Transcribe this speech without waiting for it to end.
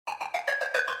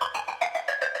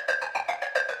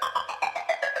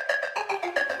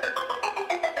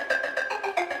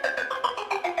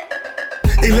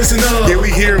Hey, listen up. Yeah, we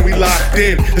here and we locked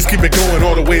in. Let's keep it going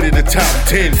all the way to the top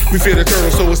 10. We fear the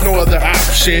turtles, so it's no other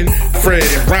option. Fred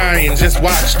and Ryan, just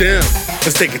watch them.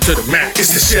 Let's take it to the max.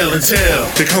 It's the Shell and Tell.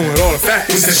 They come with all the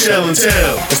facts. It's the Shell and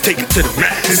Tell. Let's take it to the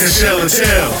max. It's the Shell and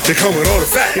Tell. They come with all the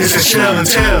facts. It's the Shell and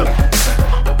Tell.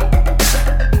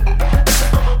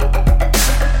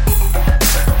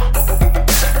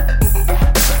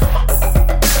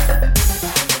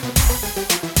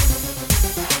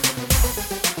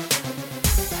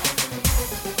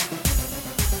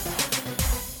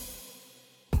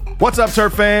 What's up,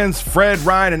 Terp fans? Fred,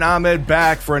 Ryan, and Ahmed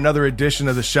back for another edition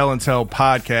of the Shell and Tell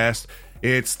podcast.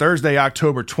 It's Thursday,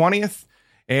 October 20th,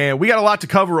 and we got a lot to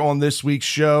cover on this week's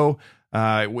show.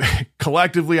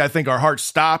 Collectively, I think our hearts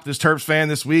stopped as Terps fan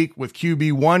this week with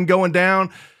QB1 going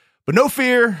down, but no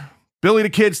fear. Billy the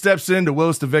Kid steps in to will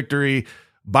us to victory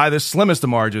by the slimmest of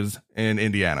margins in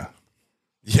Indiana.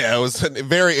 Yeah, it was a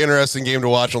very interesting game to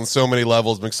watch on so many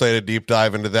levels. I'm excited to deep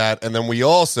dive into that. And then we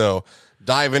also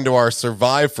dive into our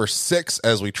Survive for 6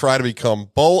 as we try to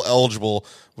become bowl eligible,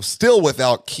 still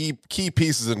without key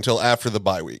pieces until after the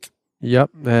bye week. Yep,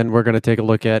 and we're going to take a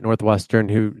look at Northwestern,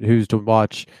 who's to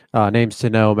watch, names to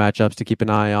know, matchups to keep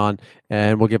an eye on,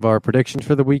 and we'll give our predictions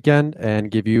for the weekend and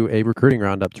give you a recruiting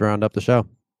roundup to round up the show.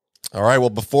 All right, well,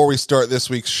 before we start this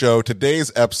week's show,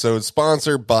 today's episode is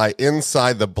sponsored by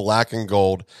Inside the Black and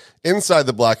Gold. Inside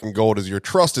the Black and Gold is your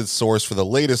trusted source for the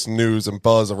latest news and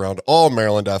buzz around all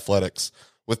Maryland athletics,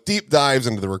 with deep dives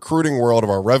into the recruiting world of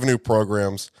our revenue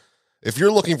programs. If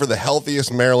you're looking for the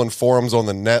healthiest Maryland forums on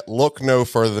the net, look no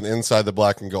further than Inside the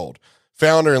Black and Gold.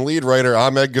 Founder and lead writer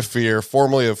Ahmed Ghaffir,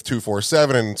 formerly of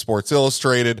 247 and Sports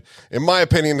Illustrated, in my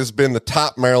opinion, has been the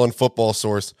top Maryland football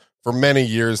source for many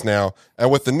years now,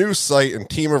 and with the new site and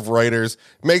team of writers,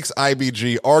 makes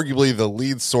IBG arguably the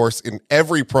lead source in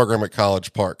every program at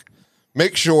College Park.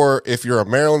 Make sure if you're a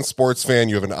Maryland sports fan,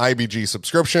 you have an IBG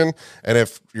subscription, and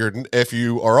if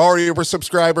you are already a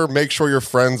subscriber, make sure your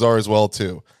friends are as well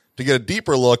too. To get a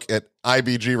deeper look at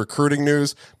IBG recruiting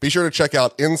news, be sure to check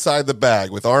out Inside the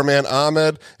Bag with our man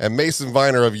Ahmed and Mason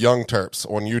Viner of Young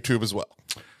Terps on YouTube as well.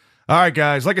 All right,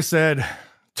 guys, like I said,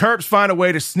 Terps find a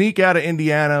way to sneak out of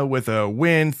Indiana with a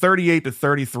win,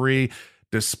 38-33,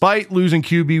 despite losing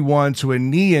QB1 to a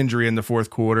knee injury in the fourth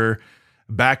quarter.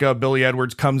 Backup Billy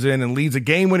Edwards comes in and leads a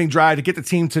game-winning drive to get the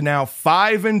team to now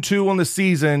 5-2 on the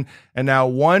season, and now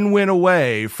one win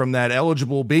away from that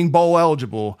being bowl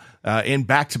eligible in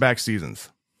back-to-back seasons.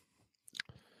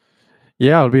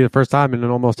 Yeah, it'll be the first time in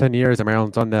almost 10 years that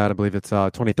Maryland's done that. I believe it's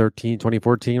 2013,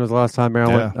 2014 was the last time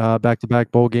Maryland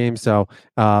back-to-back bowl games. So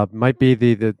might be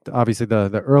the obviously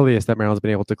the earliest that Maryland's been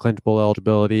able to clinch bowl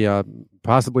eligibility,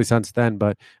 possibly since then.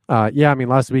 But yeah, I mean,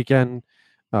 last weekend,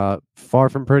 far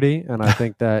from pretty, and I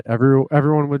think that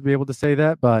everyone would be able to say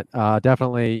that. But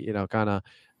definitely,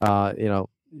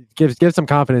 gives some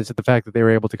confidence at the fact that they were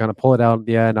able to kind of pull it out in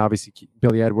the end. Obviously,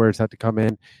 Billy Edwards had to come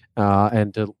in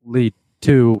and to lead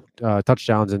 2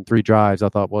 touchdowns in 3 drives. I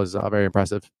thought was very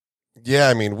impressive. Yeah,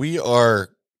 I mean, we are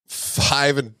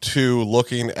 5-2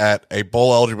 looking at a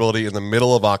bowl eligibility in the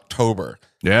middle of October.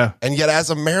 Yeah. And yet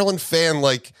as a Maryland fan,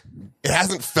 like, it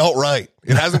hasn't felt right.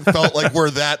 It hasn't felt like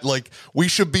we're that, like, we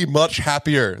should be much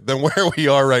happier than where we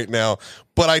are right now.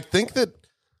 But I think that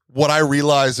what I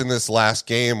realized in this last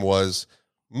game was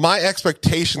my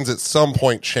expectations at some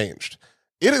point changed.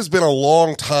 It has been a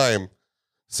long time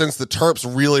since the Terps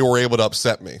really were able to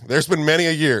upset me. There's been many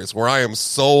a years where I am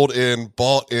sold in,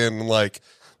 bought in, like,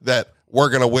 that we're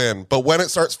going to win. But when it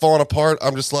starts falling apart,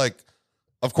 I'm just like,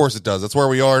 of course it does. That's where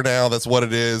we are now. That's what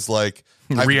it is. Like,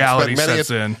 reality sets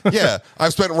in. Yeah.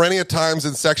 I've spent many a times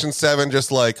in Section 7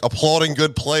 just, like, applauding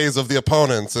good plays of the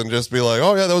opponents and just be like,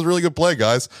 oh, yeah, that was a really good play,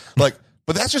 guys. Like,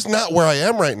 but that's just not where I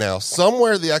am right now.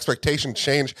 Somewhere the expectation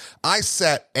changed. I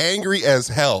sat angry as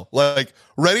hell, like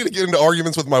ready to get into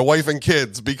arguments with my wife and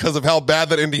kids because of how bad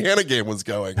that Indiana game was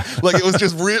going. Like, it was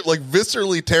just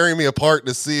viscerally tearing me apart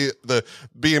to see the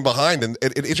being behind. And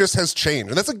it just has changed.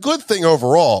 And that's a good thing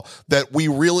overall, that we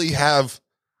really have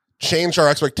change our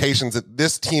expectations that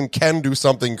this team can do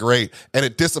something great, and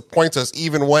it disappoints us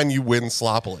even when you win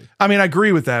sloppily. I mean, I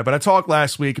agree with that, but I talked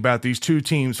last week about these two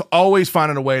teams always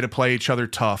finding a way to play each other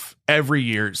tough every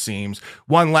year, it seems.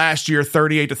 One last year,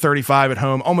 38-35 at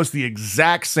home, almost the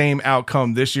exact same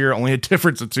outcome this year, only a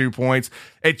difference of 2 points.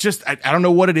 It just, I don't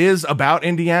know what it is about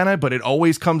Indiana, but it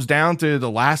always comes down to the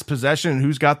last possession and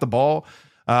who's got the ball.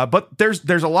 But there's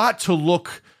a lot to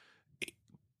look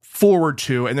forward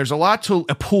to, and there's a lot to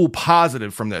pull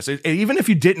positive from this. Even if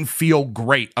you didn't feel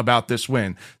great about this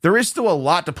win, there is still a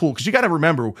lot to pull, because you got to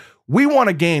remember, we won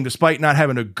a game despite not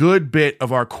having a good bit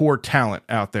of our core talent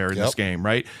out there in this game,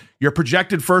 right? Your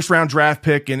projected first-round draft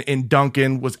pick in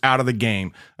Duncan was out of the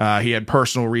game. He had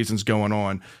personal reasons going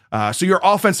on. So your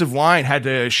offensive line had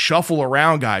to shuffle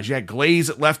around guys. You had Glaze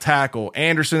at left tackle,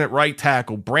 Anderson at right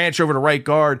tackle, Branch over to right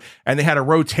guard, and they had a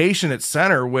rotation at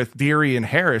center with Deary and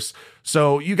Harris.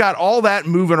 So you got all that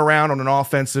moving around on an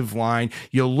offensive line.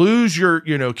 You lose your,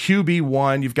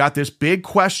 QB1. You've got this big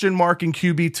question mark in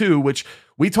QB2, which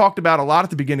we talked about a lot at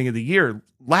the beginning of the year.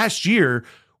 Last year,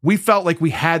 we felt like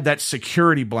we had that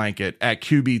security blanket at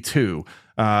QB2.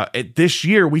 This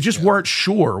year, we just weren't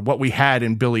sure what we had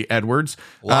in Billy Edwards.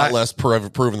 A lot less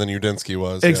proven than Udinski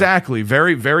was. Exactly. Yeah.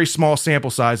 Very, very small sample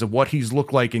size of what he's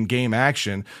looked like in game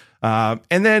action. And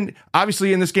then,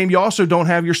 obviously, in this game, you also don't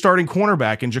have your starting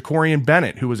cornerback in Jacorian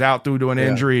Bennett, who was out due to an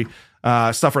injury.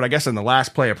 Suffered, I guess, in the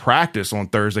last play of practice on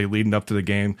Thursday leading up to the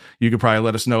game. You could probably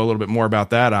let us know a little bit more about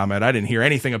that, Ahmed. I didn't hear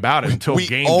anything about it until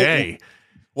game day.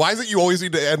 Why is it you always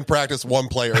need to end practice one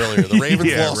play earlier? The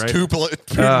Ravens lost two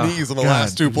knees in the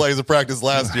last two plays of practice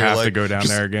last year. Have to go down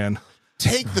there again.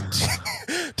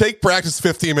 Take practice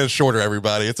 15 minutes shorter,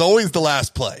 everybody. It's always the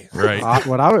last play. Right.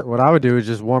 What I would do is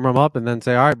just warm them up and then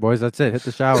say, all right, boys, that's it. Hit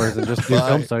the showers and just do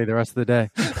film study the rest of the day.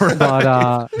 But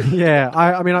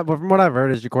I mean, from what I've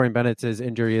heard is Jacorian Bennett's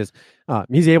injury is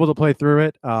he's able to play through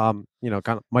it. Kind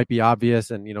of might be obvious,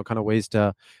 and kind of ways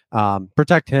to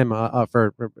protect him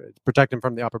protect him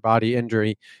from the upper body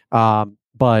injury.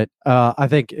 But I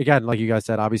think, again, like you guys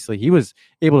said, obviously he was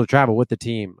able to travel with the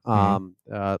team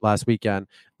last weekend.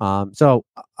 So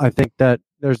I think that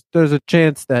there's a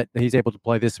chance that he's able to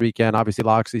play this weekend. Obviously,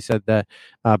 Loxley said that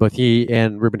both he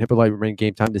and Ruben Hippolyte remain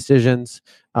game time decisions.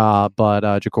 But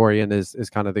Jacorian is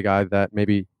kind of the guy that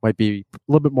maybe might be a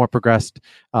little bit more progressed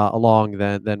along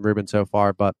than Ruben so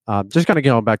far. But just kind of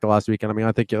going back to last weekend, I mean,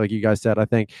 I think, like you guys said, I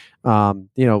think,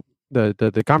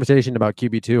 the conversation about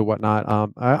QB2 and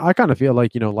whatnot, I kind of feel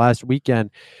like, last weekend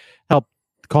helped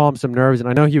calm some nerves. And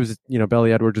I know he was,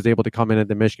 Billy Edwards was able to come in at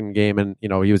the Michigan game, and,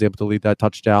 he was able to lead that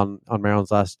touchdown on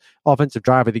Maryland's last offensive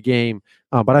drive of the game.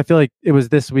 But I feel like it was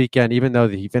this weekend, even though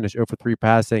he finished 0 for 3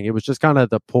 passing, it was just kind of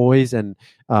the poise and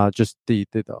just the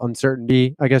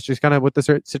uncertainty, I guess, just kind of with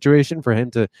the situation for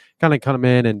him to kind of come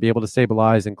in and be able to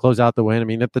stabilize and close out the win. I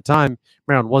mean, at the time,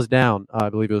 Maryland was down. I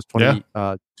believe it was 20.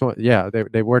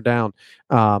 They were down.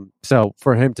 So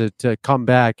for him to come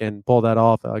back and pull that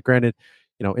off, granted,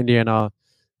 Indiana,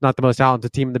 not the most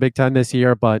talented team in the Big Ten this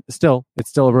year, but it's still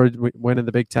a road win in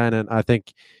the Big Ten. And I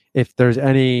think if there's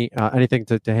anything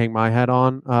to hang my head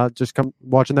on, just come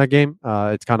watching that game,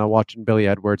 it's kind of watching Billy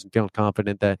Edwards and feeling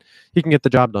confident that he can get the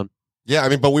job done. Yeah, I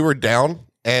mean, but we were down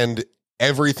and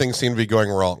everything seemed to be going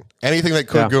wrong. Anything that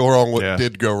could go wrong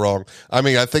did go wrong. I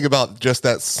mean, I think about just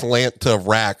that slant to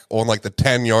Rack on like the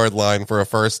 10-yard line for a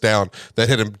first down that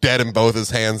hit him dead in both his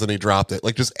hands and he dropped it.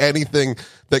 Like, just anything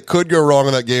that could go wrong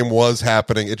in that game was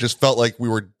happening. It just felt like we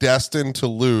were destined to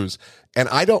lose. And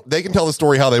they can tell the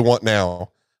story how they want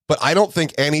now, but I don't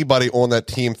think anybody on that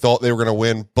team thought they were going to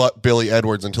win but Billy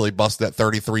Edwards until he busted that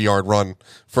 33-yard run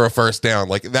for a first down.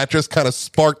 Like, that just kind of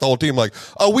sparked the whole team. Like,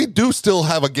 oh, we do still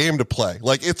have a game to play.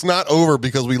 Like, it's not over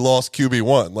because we lost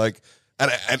QB1. Like,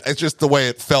 and it's just the way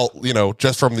it felt,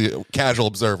 just from the casual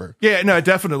observer. Yeah, no, it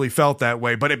definitely felt that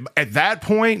way. But at that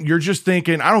point, you're just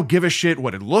thinking, I don't give a shit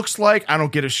what it looks like. I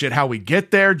don't give a shit how we get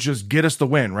there. Just get us the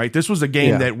win, right? This was a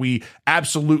game that we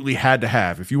absolutely had to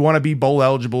have. If you want to be bowl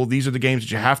eligible, these are the games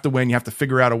that you have to win. You have to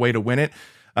figure out a way to win it.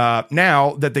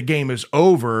 Now that the game is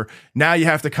over, now you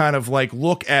have to kind of like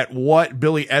look at what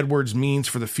Billy Edwards means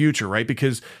for the future, right?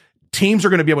 Because teams are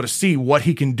going to be able to see what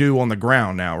he can do on the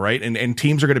ground now, right? And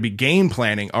teams are going to be game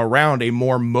planning around a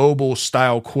more mobile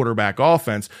style quarterback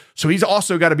offense. So he's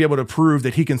also got to be able to prove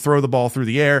that he can throw the ball through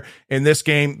the air. In this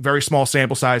game, very small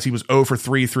sample size, he was 0 for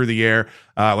 3 through the air.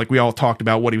 Like we all talked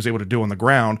about what he was able to do on the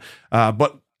ground.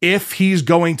 But if he's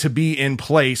going to be in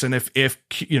place, and if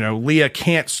Leah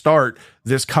can't start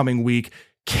this coming week,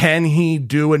 can he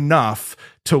do enough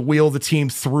to wheel the team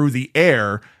through the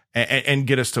air and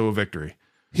get us to a victory?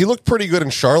 He looked pretty good in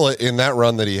Charlotte in that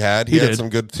run that he had. He had some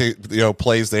good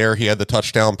plays there. He had the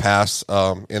touchdown pass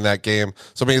in that game.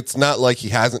 So, I mean, it's not like he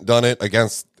hasn't done it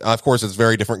against, of course, it's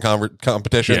very different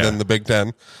competition than the Big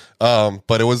Ten.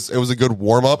 But it was a good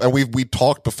warm-up. And we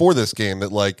talked before this game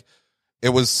that, like, it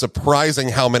was surprising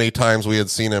how many times we had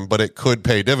seen him, but it could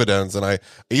pay dividends. And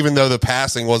even though the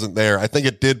passing wasn't there, I think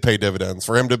it did pay dividends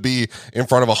for him to be in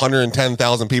front of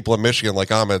 110,000 people in Michigan,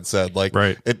 like Ahmed said. Like,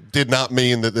 it did not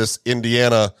mean that this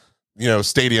Indiana,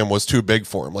 stadium was too big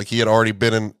for him. Like he had already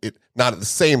been in it, not at the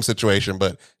same situation,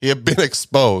 but he had been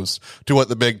exposed to what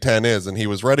the Big Ten is, and he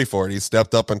was ready for it. He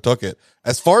stepped up and took it.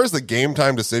 As far as the game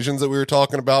time decisions that we were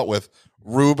talking about with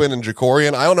Ruben and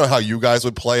Jacorian, I don't know how you guys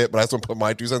would play it, but I just want to put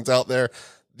my 2 cents out there.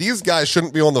 These guys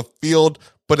shouldn't be on the field,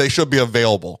 but they should be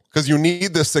available because you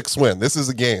need this 6th win. This is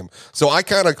a game. So I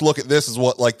kind of look at this as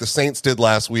what like the Saints did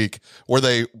last week, where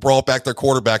they brought back their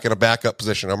quarterback in a backup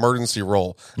position, emergency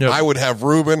role. Yep. I would have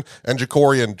Ruben and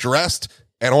Jacorian dressed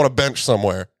and on a bench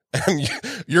somewhere. And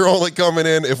you're only coming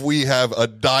in if we have a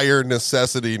dire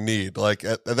necessity need. Like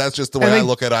that's just the way I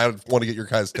look at it. I want to get your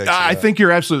guys' takes. I think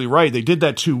you're absolutely right. They did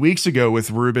that 2 weeks ago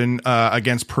with Ruben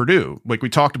against Purdue. Like we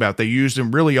talked about, they used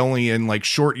him really only in like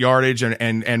short yardage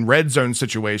and red zone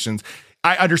situations.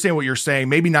 I understand what you're saying.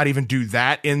 Maybe not even do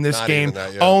that in this game.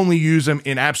 Only use them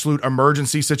in absolute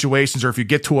emergency situations, or if you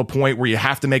get to a point where you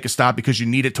have to make a stop because you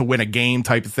need it to win a game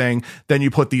type of thing, then you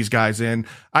put these guys in.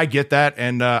 I get that.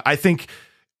 And I think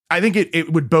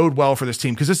it would bode well for this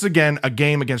team because this is, again, a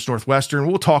game against Northwestern.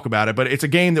 We'll talk about it, but it's a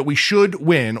game that we should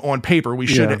win on paper. We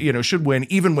should win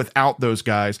even without those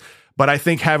guys. But I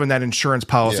think having that insurance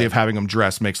policy of having them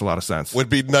dressed makes a lot of sense. Would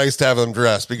be nice to have them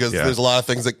dressed because there's a lot of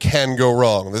things that can go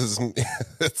wrong. This isn't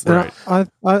it's right. And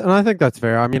I think that's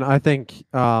fair. I mean, I think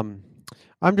I'm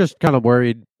just kind of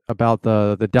worried about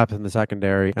the depth in the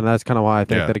secondary, and that's kind of why I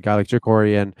think that a guy like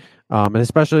Jacorian, and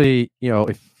especially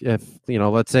if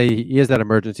let's say he is that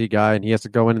emergency guy and he has to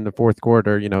go in the 4th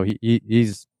quarter,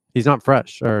 he's not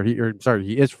fresh,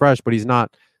 he is fresh, but he's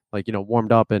not like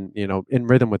warmed up and in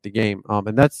rhythm with the game,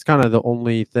 and that's kind of the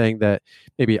only thing that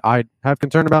maybe I have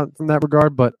concern about from that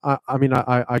regard. But I mean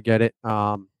I get it.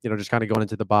 Just kind of going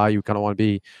into the bye, you kind of want to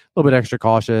be a little bit extra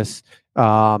cautious.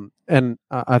 And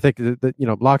I think that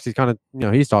Loxley's kind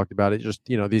of he's talked about it. Just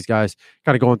these guys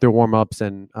kind of going through warm ups,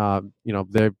 and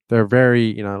they're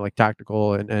very like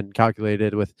tactical and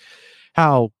calculated with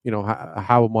how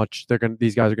much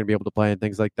these guys are gonna be able to play and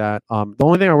things like that. The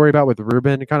only thing I worry about with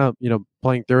Ruben, kind of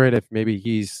playing through it, if maybe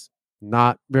he's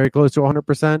not very close to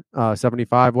 100%,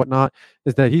 75, whatnot,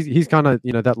 is that he's kind of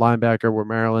that linebacker where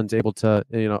Maryland's able to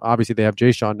obviously they have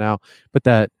Jay Sean now, but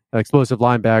that explosive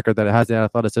linebacker that has the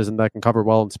athleticism that can cover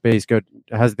well in space,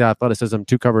 has the athleticism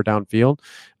to cover downfield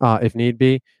if need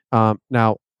be.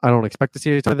 Now, I don't expect to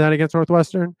see a ton of that against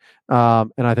Northwestern,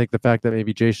 and I think the fact that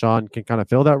maybe Jay Sean can kind of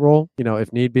fill that role,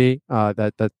 if need be,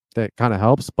 that kind of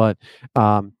helps. But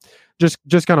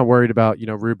just kind of worried about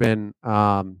Ruben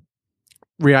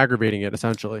re-aggravating it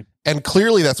essentially. And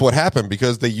clearly that's what happened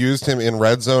because they used him in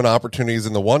red zone opportunities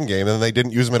in the one game and they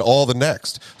didn't use him at all the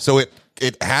next. So it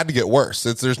had to get worse.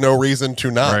 There's no reason to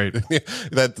not. Right.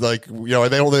 That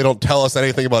they don't tell us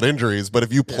anything about injuries, but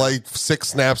if you play 6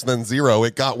 snaps and then 0,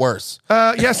 it got worse.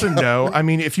 Yes and no. I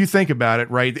mean, if you think about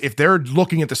it, right, if they're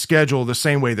looking at the schedule the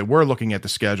same way that we're looking at the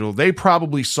schedule, they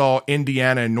probably saw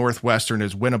Indiana and Northwestern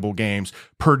as winnable games.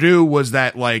 Purdue was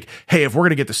that like, hey, if we're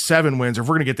going to get to 7 wins, or if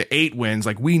we're going to get to 8 wins,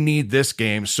 like we need this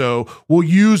game. So we'll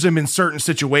use them in certain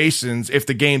situations if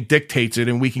the game dictates it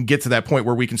and we can get to that point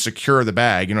where we can secure the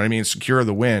bag, you know what I mean? Secure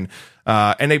the win.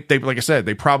 And they like I said,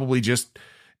 they probably just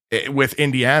with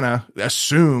Indiana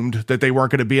assumed that they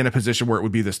weren't going to be in a position where it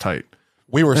would be this tight.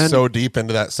 We were so deep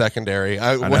into that secondary.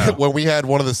 When we had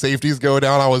one of the safeties go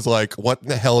down, I was like, what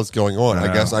the hell is going on?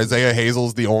 I guess Isaiah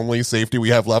Hazel's the only safety we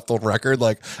have left on record.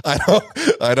 Like,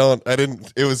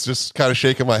 it was just kind of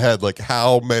shaking my head. Like,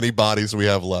 how many bodies do we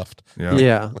have left?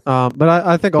 Yeah. But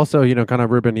I think also, kind of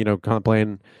Ruben, kind of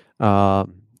playing,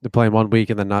 playing 1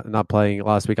 week and then not playing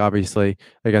last week, obviously,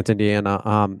 against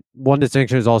Indiana. One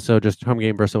distinction is also just home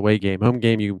game versus away game. Home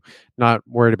game, you not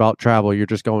worried about travel. You're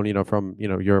just going, from,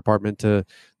 your apartment to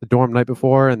the dorm night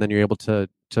before, and then you're able to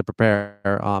prepare.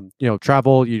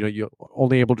 Travel, you're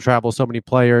only able to travel so many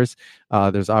players.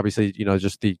 There's obviously,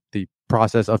 just the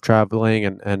process of traveling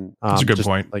and that's a good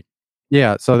point. Like,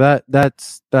 yeah, so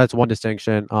that's one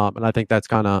distinction. And I think that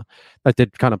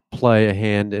did kind of play a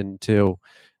hand into,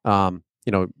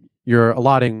 you're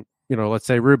allotting, let's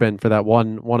say Ruben for that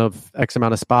one of X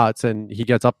amount of spots and he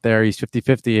gets up there, he's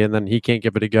 50-50 and then he can't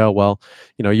give it a go. Well,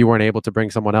 you weren't able to bring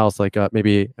someone else like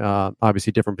maybe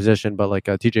obviously different position, but like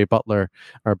TJ Butler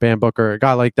or Bam Booker, a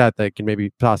guy like that can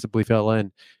maybe possibly fill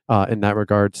in that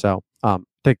regard. So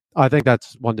I think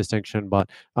that's one distinction, but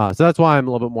so that's why I'm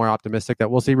a little bit more optimistic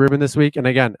that we'll see Ruben this week. And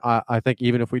again, I think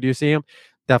even if we do see him,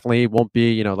 definitely won't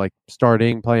be, like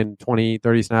starting playing 20,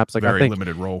 30 snaps. Like very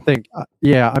limited role.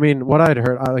 I mean, what I'd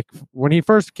heard, like when he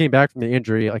first came back from the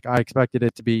injury, like I expected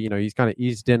it to be, he's kind of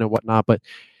eased in and whatnot, but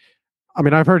I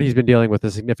mean, I've heard he's been dealing with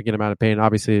a significant amount of pain.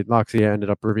 Obviously, Loxia ended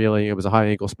up revealing it was a high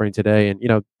ankle sprain today,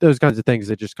 and those kinds of things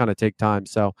that just kind of take time.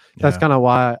 So that's kind of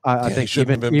why I think he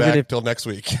shouldn't have been back till next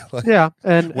week.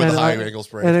 and with a high ankle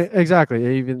sprain, and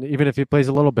exactly. Even if he plays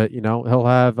a little bit, he'll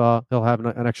have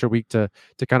an extra week to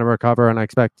kind of recover, and I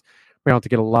expect Maryland to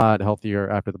get a lot healthier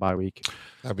after the bye week.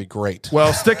 That'd be great.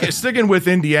 Well, sticking with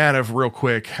Indiana real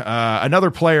quick,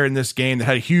 another player in this game that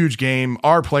had a huge game,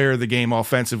 our player of the game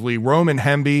offensively, Roman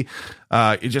Hemby,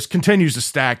 it just continues to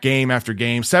stack game after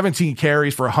game. 17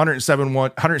 carries for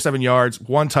 107 yards,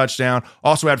 1 touchdown.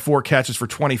 Also had 4 catches for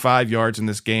 25 yards in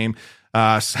this game.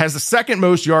 Has the second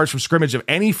most yards from scrimmage of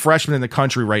any freshman in the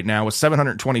country right now with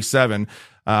 727.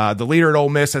 The leader at Ole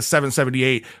Miss has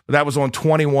 778, but that was on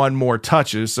 21 more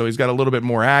touches, so he's got a little bit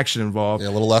more action involved. Yeah,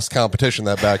 a little less competition in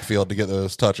that backfield to get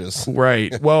those touches.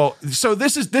 Right. Well, so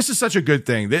this is such a good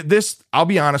thing. This, I'll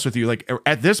be honest with you, like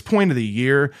at this point of the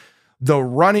year, the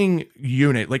running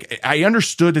unit, like I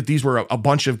understood that these were a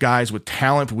bunch of guys with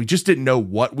talent, but we just didn't know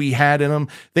what we had in them.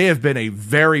 They have been a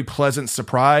very pleasant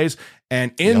surprise.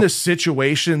 And in the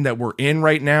situation that we're in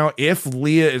right now, if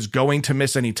Leah is going to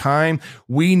miss any time,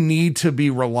 we need to be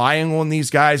relying on these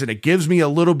guys. And it gives me a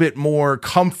little bit more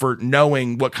comfort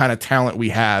knowing what kind of talent we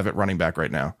have at running back right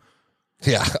now.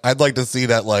 Yeah, I'd like to see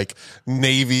that like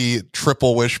Navy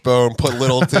triple wishbone, put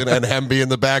Littleton and Hemby in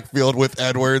the backfield with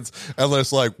Edwards, and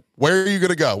it's like, where are you going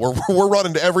to go? We're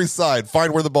running to every side.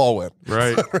 Find where the ball went.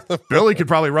 Right. Billy could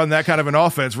probably run that kind of an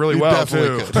offense really well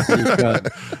too.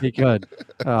 He could.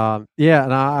 Yeah,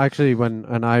 and I actually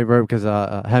when I wrote because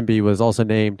Hemby was also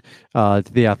named to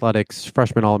the Athletics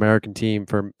freshman All-American team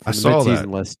for the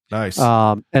midseason list. Nice.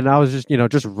 And I was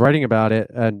just writing about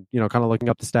it and kind of looking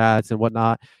up the stats and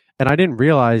whatnot. And I didn't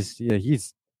realize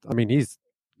he's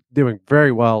doing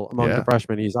very well among the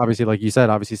freshmen. He's obviously, like you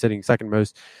said, sitting second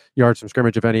most yards from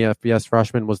scrimmage of any FBS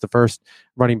freshman, was the first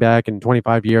running back in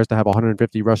 25 years to have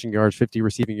 150 rushing yards, 50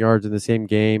 receiving yards in the same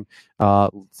game,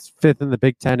 5th in the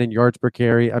Big Ten in yards per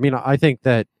carry. I mean, I think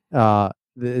that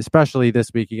especially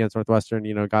this week against Northwestern,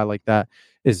 a guy like that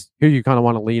is who you kind of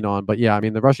want to lean on. But yeah, I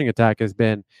mean, the rushing attack has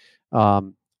been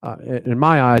in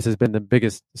my eyes, has been the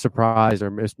biggest surprise,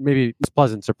 or maybe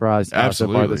pleasant surprise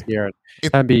so far this year.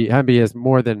 Hemby has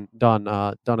more than done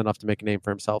enough to make a name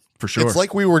for himself. For sure. It's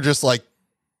like we were just like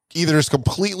either just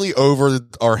completely over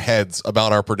our heads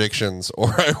about our predictions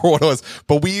or what it was,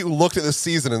 but we looked at this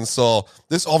season and saw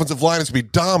this offensive line is going to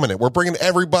be dominant. We're bringing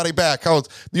everybody back. The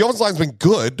offensive line's been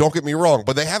good, don't get me wrong,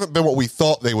 but they haven't been what we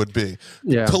thought they would be.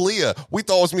 Yeah. Talia, we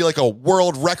thought it was going to be like a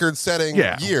world record-setting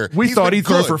year. We thought he'd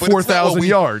throw for 4,000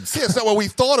 yards. Yeah, it's not what we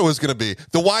thought it was going to be.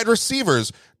 The wide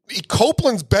receivers,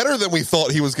 Copeland's better than we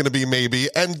thought he was going to be, maybe,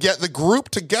 and yet the group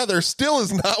together still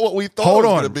is not what we thought it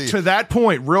was going to be. To that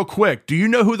point, real quick, do you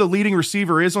know who the leading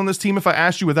receiver is on this team if I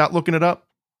asked you without looking it up?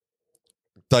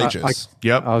 Dyches.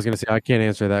 Yep. I was going to say, I can't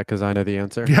answer that because I know the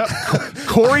answer. Yep.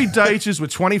 Corey Dyches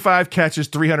with 25 catches,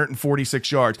 346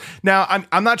 yards. Now,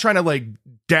 I'm not trying to like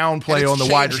downplay on the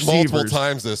wide receivers. Multiple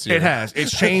times this year. It has.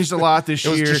 It's changed a lot this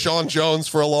year. It was Deshaun Jones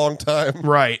for a long time.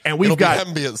 Right. And we've got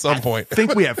Hemby at some point. I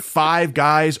think we have 5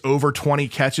 guys over 20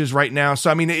 catches right now.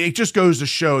 So, I mean, it just goes to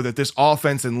show that this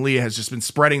offense in Leah has just been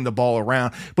spreading the ball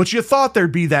around. But you thought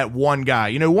there'd be that one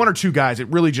guy, 1 or 2 guys that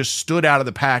really just stood out of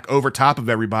the pack over top of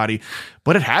everybody.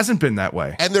 But it hasn't been that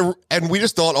way. And we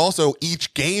just thought also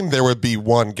each game there would be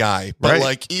one guy. But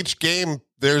like each game,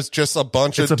 there's just a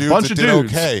bunch of dudes that did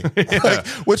okay. Like,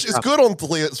 which is good on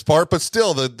Talia's part, but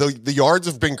still the yards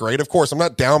have been great. Of course, I'm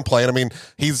not downplaying. I mean,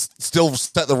 he's still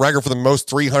set the record for the most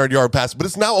 300-yard passes, but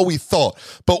it's not what we thought.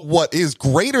 But what is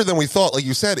greater than we thought, like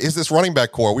you said, is this running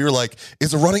back core. We were like,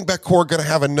 is the running back core going to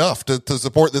have enough to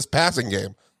support this passing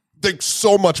game? They're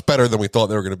so much better than we thought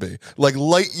they were going to be. Like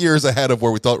light years ahead of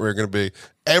where we thought we were going to be.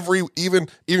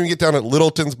 Even get down at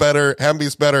Littleton's better,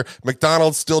 Hemby's better.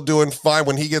 McDonald's still doing fine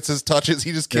when he gets his touches.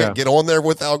 He just can't get on there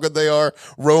with how good they are.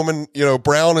 Roman,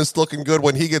 Brown is looking good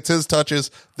when he gets his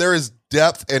touches. There is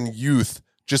depth and youth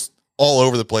just all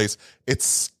over the place. It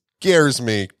scares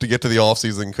me to get to the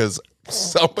offseason because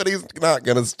somebody's not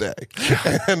going to stay.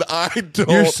 And I don't.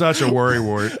 You're such a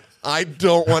worrywart. I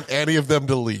don't want any of them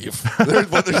to leave.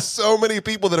 But there's so many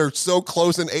people that are so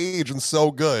close in age and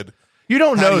so good. You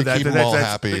don't know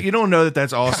You don't know that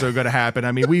that's also going to happen.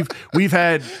 I mean, we've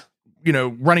had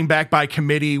running back by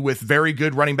committee with very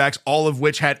good running backs, all of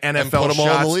which had NFL and put them shots.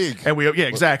 all in the league. And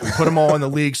exactly, put them all in the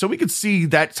league. So we could see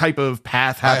that type of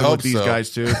path happen with these guys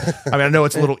too. I mean, I know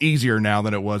it's a little easier now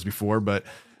than it was before, but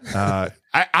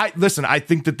I listen, I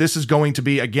think that this is going to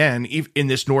be, again, in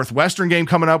this Northwestern game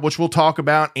coming up, which we'll talk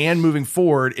about, and moving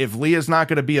forward, if Leah's not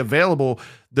going to be available,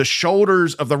 the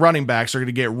shoulders of the running backs are going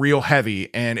to get real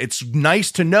heavy. And it's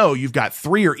nice to know you've got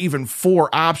 3 or even 4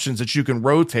 options that you can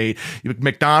rotate.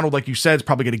 McDonald, like you said, is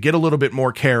probably going to get a little bit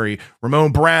more carry.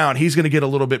 Ramon Brown, he's going to get a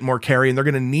little bit more carry, and they're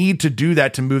going to need to do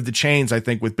that to move the chains, I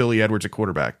think, with Billy Edwards at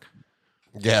quarterback.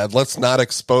 Yeah, let's not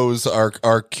expose our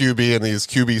QB in these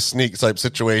QB sneak type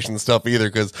situation stuff either,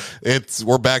 because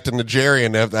we're back to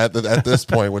Nigerian at this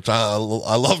point, which I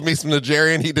love me some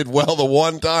Nigerian. He did well the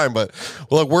one time, but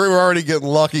look, we're already getting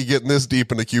lucky getting this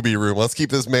deep in the QB room. Let's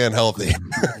keep this man healthy.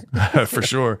 For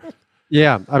sure.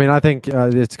 Yeah, I mean, I think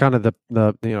it's kind of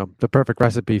the perfect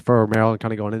recipe for Maryland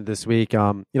kind of going into this week.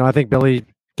 I think Billy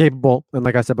capable, and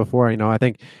like I said before, I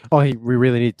think all we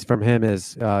really need from him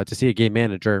is to see a game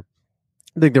manager.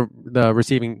 I think the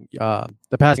receiving,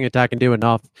 the passing attack can do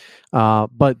enough,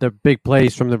 but the big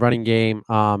plays from the running game.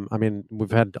 I mean,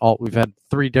 we've had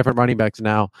 3 different running backs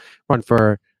now run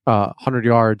for 100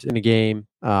 yards in a game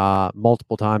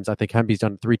multiple times. I think Hemby's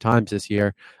done it 3 times this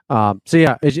year. So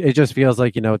yeah, it just feels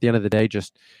like at the end of the day,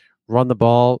 just run the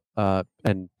ball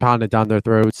and pound it down their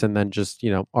throats, and then just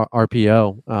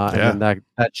RPO, and then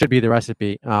that should be the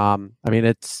recipe. I mean,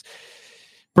 it's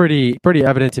pretty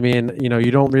evident to me, and you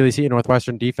don't really see a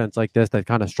Northwestern defense like this that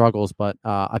kind of struggles, but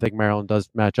I think Maryland does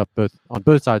match up on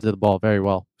both sides of the ball very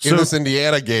well. In this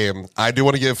Indiana game, I do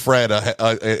want to give Fred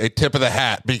a tip of the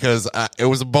hat, because it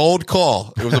was a bold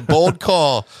call. It was a bold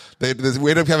call. We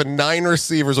ended up having 9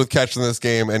 receivers with catch in this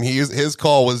game, and his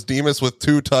call was Demas with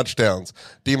 2 touchdowns.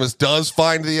 Demas does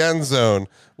find the end zone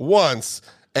once,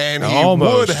 and he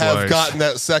would have gotten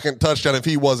that second touchdown if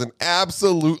he wasn't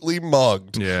absolutely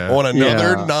mugged on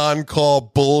another non-call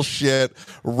bullshit,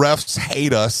 refs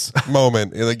hate us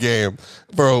moment in the game.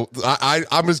 Bro,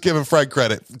 I'm just giving Fred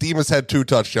credit. Demas had 2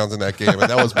 touchdowns in that game, and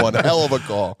that was one hell of a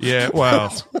call. Yeah,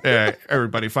 well,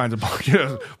 everybody finds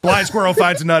a blind squirrel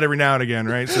finds a nut every now and again,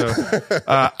 right? So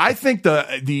I think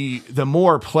the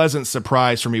more pleasant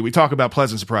surprise for me, we talk about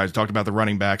pleasant surprise, we talked about the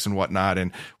running backs and whatnot,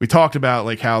 and we talked about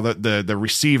like how the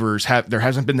receivers there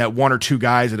hasn't been that 1 or 2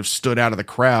 guys that have stood out of the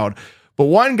crowd. But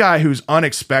one guy who's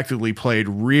unexpectedly played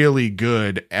really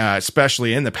good,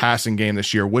 especially in the passing game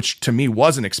this year, which to me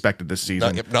wasn't expected this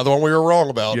season. Another one we were wrong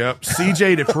about. Yep.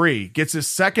 CJ Dupree gets his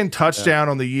second touchdown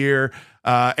on the year.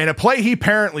 And a play he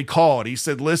apparently called. He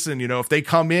said, listen, if they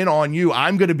come in on you,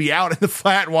 I'm going to be out in the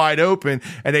flat wide open.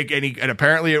 And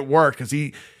apparently it worked, because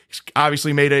he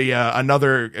obviously made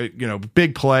another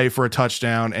big play for a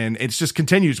touchdown. And it just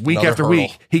continues week after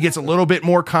week. He gets a little bit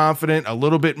more confident, a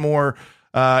little bit more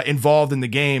involved in the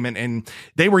game, and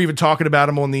they were even talking about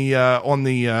him on the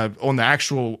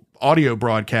actual audio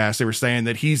broadcast. They were saying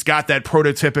that he's got that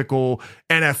prototypical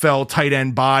NFL tight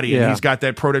end body, and he's got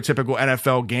that prototypical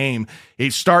NFL game.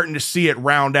 He's starting to see it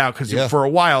round out, because for a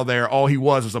while there, all he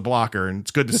was a blocker, and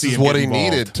it's good to see him. This is what he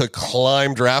needed to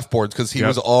climb draft boards, because he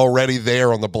was already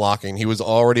there on the blocking. He was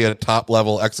already a top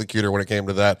level executor when it came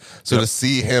to that. So to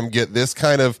see him get this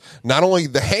kind of, not only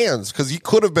the hands, because he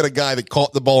could have been a guy that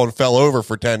caught the ball and fell over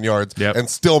for 10 yards and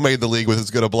still made the league with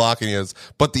as good a blocking he is,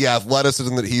 but the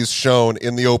athleticism that he's shown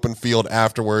in the open field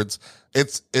afterwards.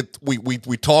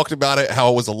 We talked about it,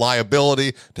 how it was a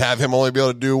liability to have him only be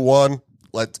able to do one.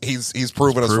 He's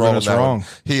proven us wrong.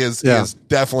 He is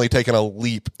definitely taken a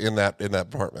leap in that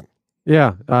department.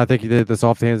 Yeah, I think the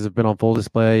soft hands have been on full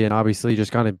display, and obviously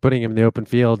just kind of putting him in the open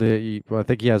field. I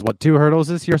think he has 2 hurdles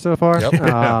this year so far.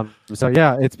 Yep. So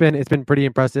yeah, it's been pretty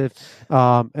impressive,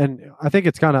 and I think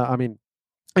it's kind of, I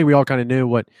think we all kind of knew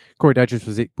what Corey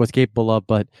Dyches was capable of,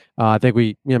 but I think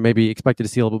we maybe expected to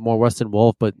see a little bit more Weston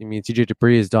Wolf. But CJ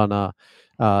Dupree has done a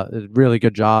really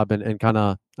good job, and kind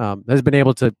of has been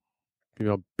able to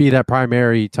be that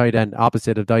primary tight end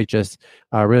opposite of Dyches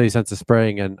really since the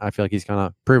spring, and I feel like he's kind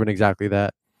of proven exactly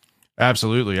that.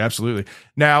 Absolutely.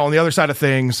 Now, on the other side of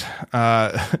things,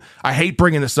 I hate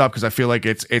bringing this up because I feel like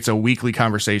it's a weekly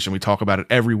conversation. We talk about it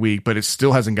every week, but it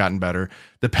still hasn't gotten better.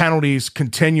 The penalties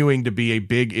continuing to be a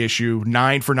big issue.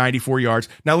 9 for 94 yards.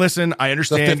 Now, listen, I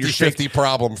understand the 50-50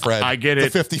 problem, Fred. I get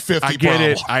it. The 50-50 I get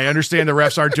it. I understand the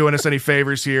refs aren't doing us any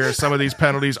favors here. Some of these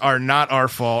penalties are not our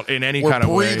fault in any kind of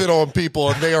way. We're breathing on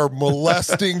people, and they are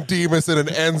molesting Demas in an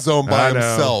end zone by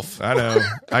himself. I know.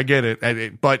 I get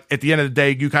it. But at the end of the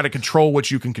day, you kind of control what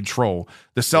you can control.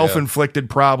 The self-inflicted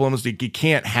problems, you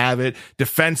can't have it.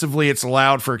 Defensively, it's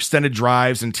allowed for extended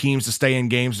drives and teams to stay in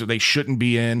games that they shouldn't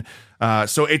be in.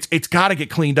 So it's got to get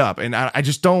cleaned up. And I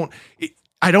just don't.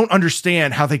 I don't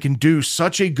understand how they can do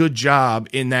such a good job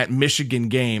in that Michigan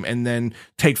game and then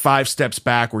take 5 steps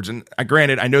backwards. And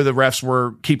granted, I know the refs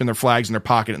were keeping their flags in their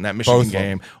pocket in that Michigan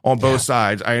game on both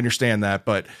sides. I understand that,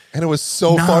 but it was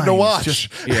so fun to watch.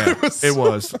 It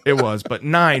was. But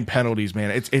 9 penalties, man.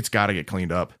 It's got to get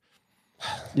cleaned up.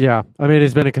 Yeah, I mean,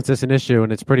 it's been a consistent issue,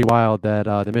 and it's pretty wild that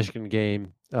the Michigan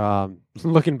game,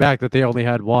 looking back, that they only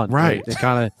had 1. Right. It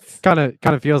kind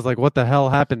of feels like, what the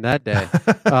hell happened that day?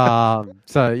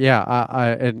 So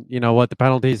yeah, and you know what, the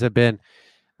penalties have been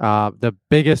the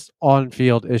biggest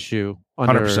on-field issue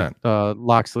under 100%. the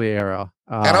Loxley era.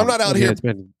 And I'm not out here. It's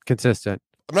been consistent.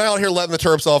 I'm not out here letting the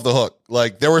Terps off the hook.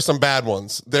 Like, there were some bad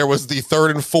ones. There was the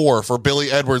 3rd and 4 for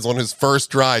Billy Edwards on his first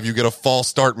drive. You get a false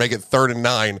start, make it 3rd and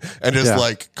 9, and just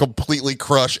like completely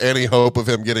crush any hope of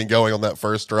him getting going on that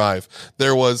first drive.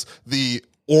 There was the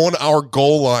on our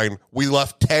goal line, we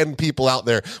left 10 people out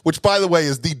there, which, by the way,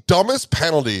 is the dumbest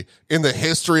penalty in the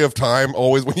history of time.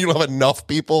 Always when you don't have enough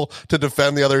people to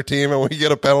defend the other team and when you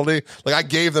get a penalty, like, I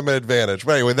gave them an advantage.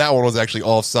 But anyway, that one was actually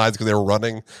offsides because they were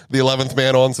running the 11th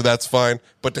man on, so that's fine.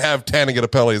 But to have 10 and get a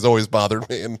penalty has always bothered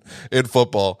me in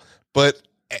football. But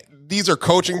these are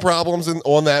coaching problems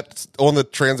on the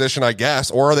transition, I guess,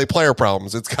 or are they player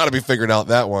problems? It's got to be figured out,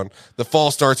 that one. The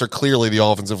false starts are clearly the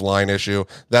offensive line issue.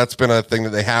 That's been a thing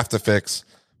that they have to fix.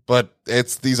 But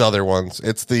it's these other ones.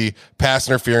 It's the pass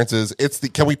interferences.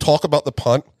 Can we talk about the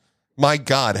punt? My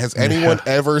God, has anyone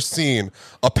ever seen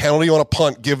a penalty on a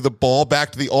punt give the ball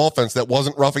back to the offense that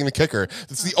wasn't roughing the kicker?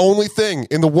 It's the only thing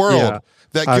in the world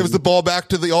that gives the ball back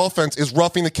to the offense is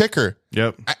roughing the kicker.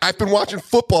 Yep. I've been watching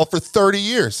football for 30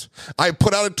 years. I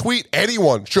put out a tweet,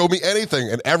 anyone, show me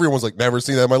anything, and everyone's like, never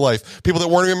seen that in my life. People that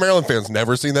weren't even Maryland fans,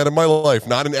 never seen that in my life,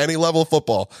 not in any level of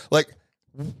football. Like,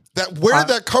 that. Where did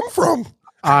that come from?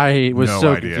 I was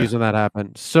confused when that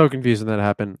happened. So confused when that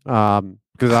happened.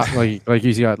 Because like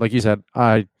you said,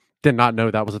 I did not know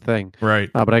that was a thing. Right.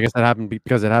 But I guess that happened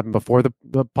because it happened before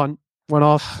the punt went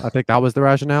off. I think that was the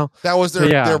rationale. That was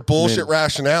their bullshit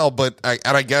rationale, but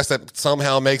I guess that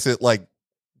somehow makes it like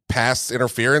pass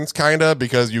interference, kind of,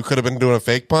 because you could have been doing a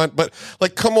fake punt. But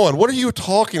like, come on, what are you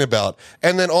talking about?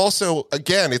 And then also,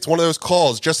 again, it's one of those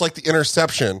calls, just like the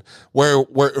interception, where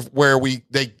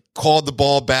they called the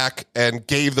ball back and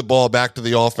gave the ball back to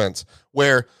the offense,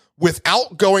 where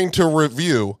without going to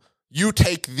review, you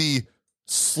take the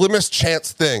slimmest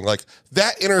chance thing. Like,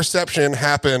 that interception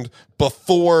happened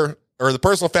before, or the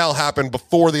personal foul happened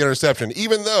before the interception,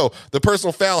 even though the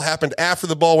personal foul happened after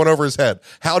the ball went over his head.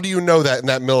 How do you know that in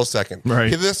that millisecond?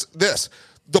 Right.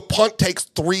 The punt takes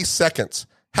 3 seconds.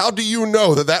 How do you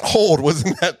know that hold was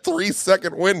in that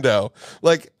 3-second window?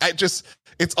 Like,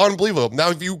 it's unbelievable. Now,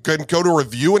 if you can go to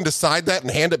review and decide that and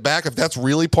hand it back, if that's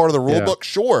really part of the rule book,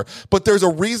 sure. But there's a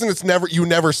reason you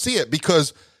never see it,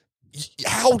 because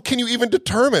how can you even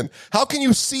determine? How can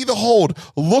you see the hold,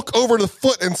 look over the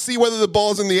foot, and see whether the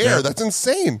ball is in the air? Yep. That's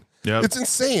insane. Yep. It's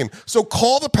insane. So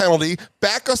call the penalty,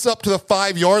 back us up to the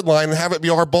 5-yard line, and have it be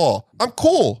our ball. I'm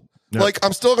cool. Yep. Like,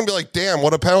 I'm still going to be like, damn,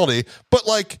 what a penalty. But,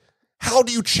 like, how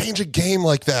do you change a game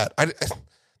like that?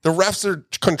 The refs are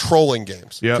controlling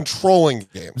games. Yep. Controlling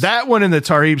games. That one and the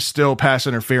Tarheeb Still pass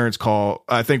interference call,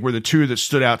 I think, were the two that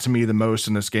stood out to me the most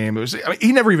in this game.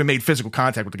 He never even made physical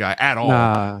contact with the guy at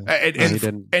all. He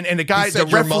didn't. And the guy, he said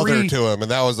the referee, your mother to him, and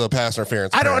that was a pass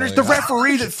interference. I don't understand. The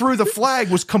referee that threw the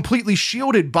flag was completely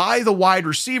shielded by the wide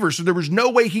receiver, so there was no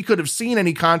way he could have seen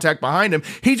any contact behind him.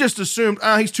 He just assumed,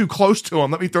 he's too close to him,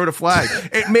 let me throw the flag.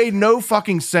 It made no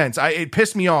fucking sense. It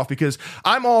pissed me off, because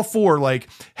I'm all for, like,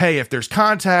 hey, if there's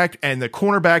contact and the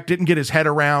cornerback didn't get his head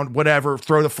around, whatever,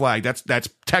 throw the flag. That's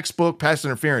textbook pass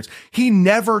interference. He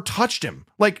never touched him,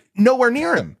 like, nowhere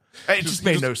near him. It just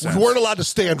made no sense. We weren't allowed to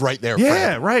stand right there.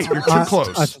 Yeah, Fred. right. You're too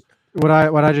close. What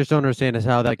I just don't understand is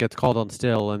how that gets called on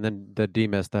Still, and then the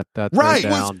demis that right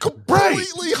was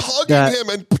completely hugging him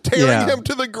and tearing him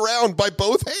to the ground by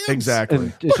both hands. Exactly.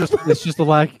 And it's just a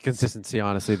lack of consistency,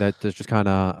 honestly. That's just kind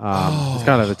of it's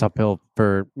kind of a tough pill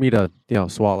for me to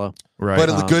swallow. Right.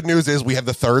 But the good news is we have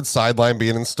the 3rd sideline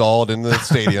being installed in the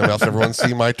stadium. Else everyone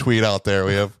see my tweet out there.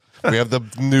 We have the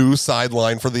new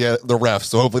sideline for the refs,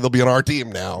 so hopefully they'll be on our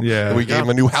team now. Yeah. And we gave them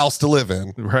a new house to live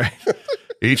in. Right.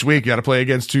 Each week, got to play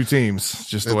against 2 teams.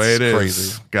 Just the way it is.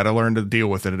 Crazy. Got to learn to deal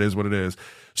with it. It is what it is.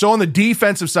 So on the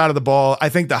defensive side of the ball, I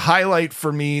think the highlight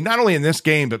for me, not only in this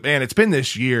game, but man, it's been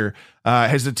this year,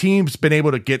 has the team's been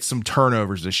able to get some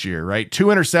turnovers this year, right? 2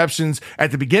 interceptions at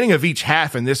the beginning of each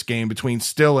half in this game between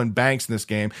Still and Banks in this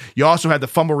game. You also had the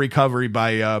fumble recovery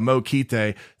by Mo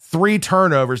Kite. 3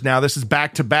 turnovers. Now, this is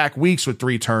back-to-back weeks with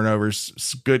 3 turnovers.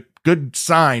 It's good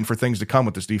sign for things to come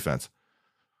with this defense.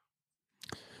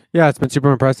 Yeah, it's been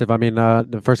super impressive. I mean,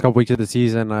 the first couple weeks of the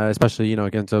season, especially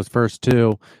against those first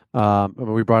two,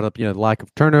 we brought up the lack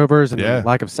of turnovers and the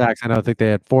lack of sacks. I think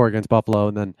they had 4 against Buffalo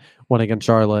and then 1 against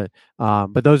Charlotte.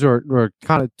 But those were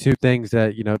kind of two things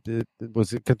that it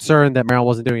was a concern that Maryland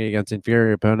wasn't doing against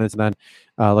inferior opponents. And then,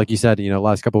 like you said,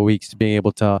 last couple of weeks being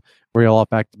able to reel off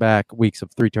back-to-back weeks of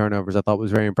 3 turnovers, I thought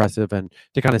was very impressive. And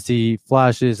to kind of see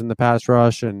flashes in the pass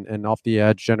rush and off the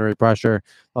edge generate pressure,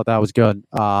 thought that was good.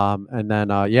 And then,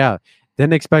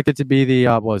 didn't expect it to be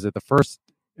the first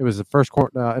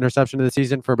interception of the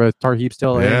season for both Tarheeb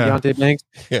Still and Deontay Banks.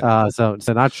 Yeah. So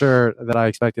not sure that I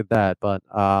expected that, but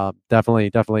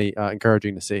definitely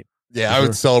encouraging to see. Yeah, I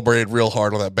would celebrate real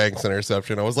hard on that Banks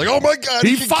interception. I was like, oh my God,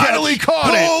 he finally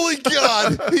caught it. Holy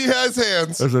God, he has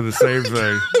hands. Those are the same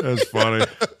thing. That's funny.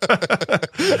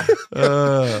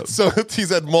 So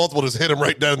he's had multiple just hit him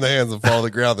right down in the hands and fall to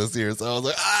the ground this year. So I was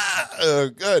like,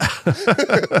 good.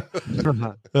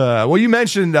 Well, you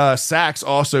mentioned sacks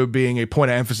also being a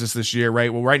point of emphasis this year,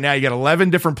 right? Well, right now you got 11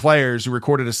 different players who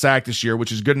recorded a sack this year,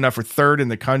 which is good enough for 3rd in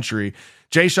the country.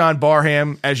 Jason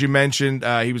Barham, as you mentioned,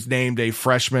 he was named a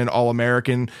freshman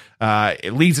All-American.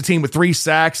 It leads the team with 3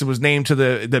 sacks. It was named to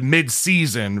the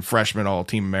mid-season freshman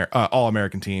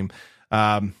All-American team.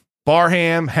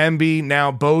 Barham, Hemby, now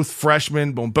both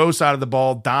freshmen on both sides of the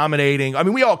ball, dominating. I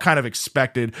mean, we all kind of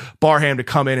expected Barham to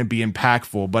come in and be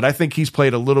impactful, but I think he's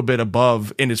played a little bit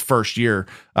above in his first year,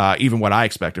 even what I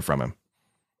expected from him.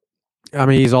 I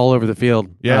mean, he's all over the field.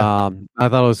 Yeah. I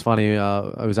thought it was funny.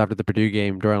 It was after the Purdue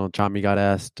game. Darrell Chami got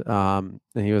asked, and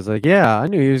he was like, "Yeah, I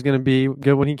knew he was going to be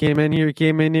good when he came in here. He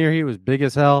came in here. He was big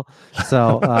as hell."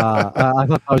 So I thought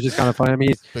that was just kind of funny. I mean,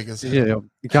 he's big as hell.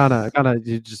 He kind of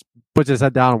just puts his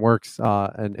head down and works,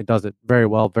 and it does it very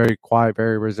well. Very quiet,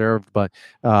 very reserved. But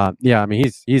I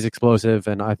mean, he's explosive,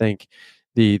 and I think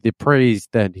the praise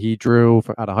that he drew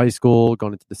out of high school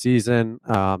going into the season.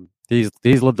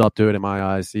 He's lived up to it in my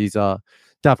eyes. He's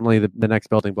definitely the next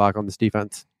building block on this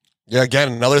defense. Yeah,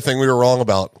 again, another thing we were wrong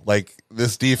about. Like,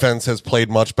 this defense has played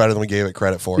much better than we gave it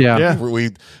credit for. Yeah.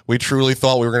 We truly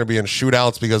thought we were going to be in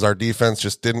shootouts because our defense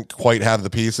just didn't quite have the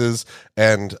pieces.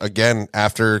 And again,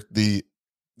 after the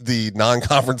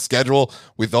non-conference schedule,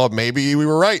 we thought maybe we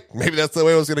were right. Maybe that's the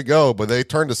way it was going to go, but they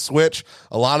turned a switch.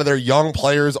 A lot of their young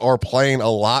players are playing a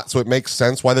lot, so it makes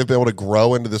sense why they've been able to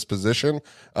grow into this position.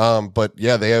 But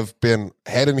yeah, they have been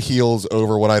head and heels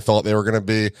over what I thought they were going to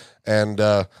be. And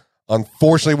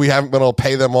unfortunately, we haven't been able to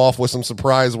pay them off with some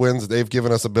surprise wins that they've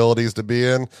given us abilities to be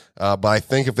in. But I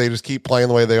think if they just keep playing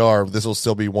the way they are, this will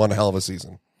still be one hell of a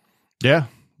season. Yeah.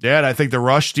 Yeah, and I think the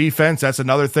rush defense, that's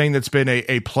another thing that's been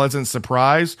a pleasant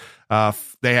surprise.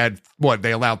 They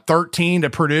allowed 13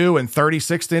 to Purdue and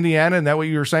 36 to Indiana. Isn't that what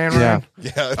you were saying, Ryan?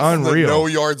 Yeah. Unreal. No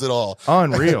yards at all.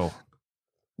 Unreal.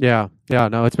 Yeah,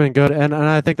 no, it's been good. And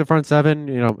I think the front seven,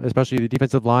 especially the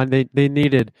defensive line, they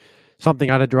needed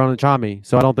something out of Darrell Chami.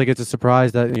 So I don't think it's a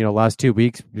surprise that, last 2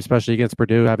 weeks, especially against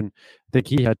Purdue, I think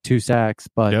he had 2 sacks,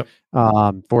 but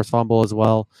forced fumble as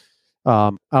well. I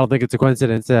don't think it's a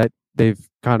coincidence that they've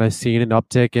kind of seen an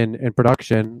uptick in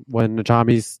production when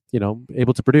Chami's,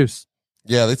 able to produce.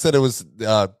 Yeah, they said it was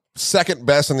second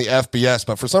best in the FBS,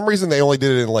 but for some reason they only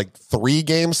did it in like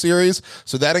 3-game series.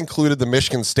 So that included the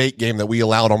Michigan State game that we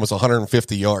allowed almost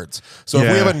 150 yards. So if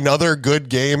we have another good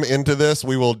game into this,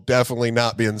 we will definitely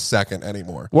not be in second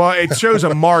anymore. Well, it shows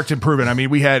a marked improvement. I mean,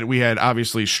 we had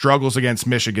obviously struggles against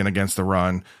Michigan against the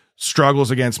run, struggles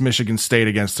against Michigan State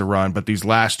against the run, but these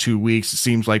last 2 weeks, it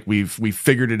seems like we've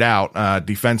figured it out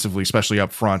defensively, especially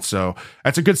up front. So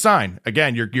that's a good sign.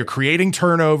 Again, you're creating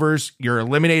turnovers, you're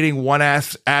eliminating one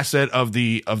asset of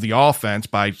the offense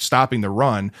by stopping the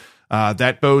run.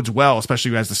 That bodes well,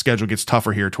 especially as the schedule gets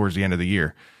tougher here towards the end of the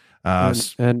year.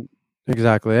 And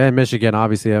exactly, and Michigan,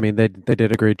 obviously, I mean, they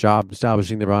did a great job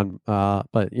establishing the run,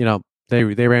 but They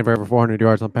ran for over 400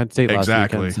 yards on Penn State last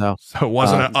weekend. So it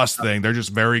wasn't an us thing. They're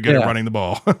just very good at running the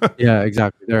ball. Yeah,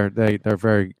 exactly. They're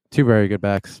two very good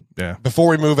backs. Yeah. Before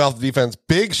we move out the defense,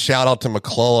 big shout out to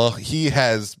McCullough. He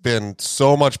has been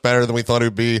so much better than we thought he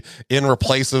would be in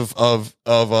replace of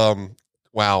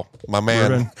my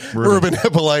man Ruben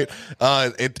Hippolyte.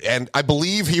 And I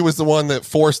believe he was the one that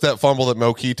forced that fumble that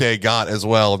Mokite got as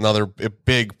well. Another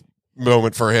big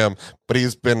moment for him, but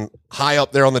he's been high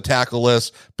up there on the tackle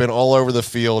list, been all over the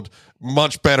field,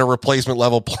 much better replacement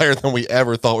level player than we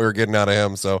ever thought we were getting out of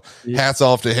him. So hats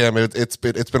off to him. It's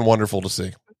been wonderful to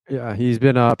see. Yeah, he's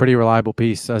been a pretty reliable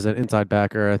piece as an inside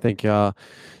backer. I think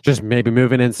just maybe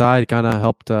moving inside kind of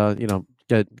helped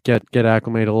get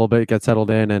acclimated a little bit, get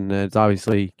settled in, and it's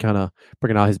obviously kind of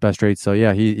bringing out his best traits. So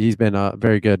yeah, he's been a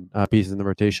very good piece in the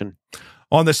rotation.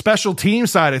 On the special team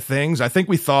side of things, I think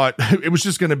we thought it was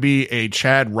just going to be a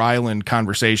Chad Ryland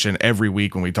conversation every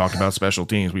week when we talked about special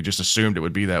teams. We just assumed it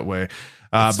would be that way.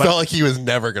 It felt like he was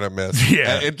never going to miss.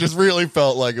 Yeah. It just really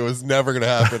felt like it was never going to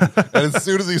happen. And as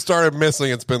soon as he started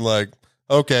missing, it's been like,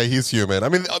 okay, he's human. I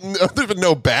mean, there's been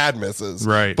no bad misses,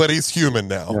 right? But he's human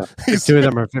now. Yeah. Two of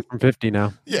them are from 50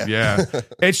 now. Yeah.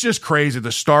 It's just crazy,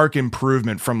 the stark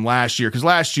improvement from last year. Because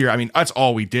last year, I mean, that's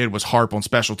all we did was harp on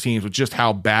special teams with just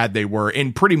how bad they were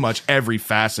in pretty much every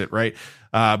facet, right?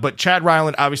 But Chad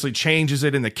Ryland obviously changes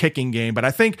it in the kicking game. But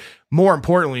I think more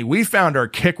importantly, we found our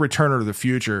kick returner of the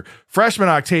future. Freshman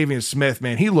Octavian Smith,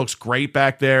 man, he looks great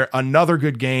back there. Another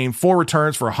good game, 4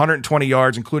 returns for 120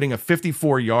 yards, including a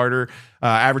 54-yarder,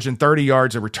 averaging 30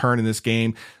 yards a return in this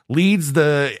game. Leads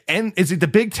is it the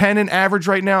Big Ten in average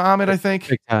right now, Ahmed, I think?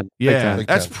 Big Ten. Yeah, Big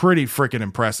Ten. that's pretty freaking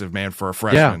impressive, man, for a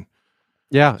freshman.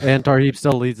 Yeah, and Tarheeb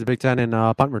still leads the Big Ten in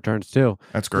punt returns too.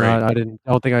 That's great. I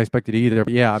don't think I expected either,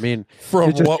 but yeah, I mean,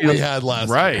 from what we had last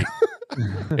year.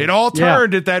 It all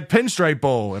turned at that Pinstripe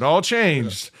Bowl. It all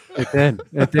changed. It did.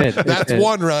 That's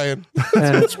one, Ryan.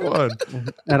 That's one.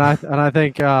 And I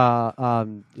think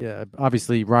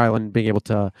obviously Ryland being able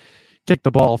to kick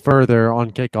the ball further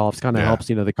on kickoffs kind of helps,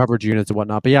 the coverage units and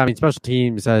whatnot. But yeah, I mean, special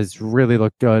teams has really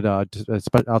looked good. Outside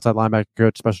linebacker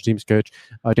coach, special teams coach,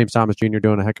 James Thomas Jr.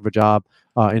 doing a heck of a job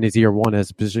in his year 1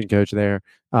 as position coach there.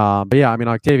 But yeah, I mean,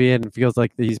 Octavian feels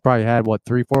like he's probably had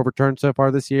 3-4 returns so far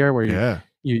this year where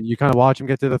you kind of watch him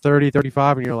get to the 30,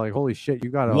 35, and you're like, holy shit,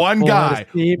 you got one guy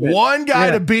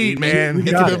to beat, man.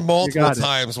 It's been multiple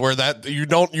times where that you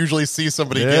don't usually see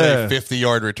somebody get a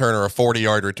 50-yard return or a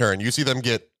 40-yard return. You see them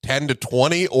get 10 to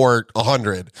 20 or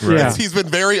 100. Right. He's been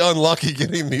very unlucky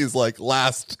getting these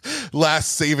last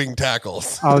saving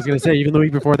tackles. I was going to say, even the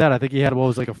week before that, I think he had a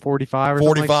 45 or 45.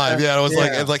 Something like that. Yeah, it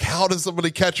was like, how does somebody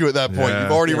catch you at that point?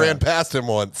 You've already ran past him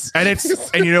once. And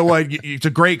and you know what? It's a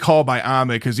great call by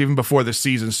Ahmed, because even before the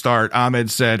season start,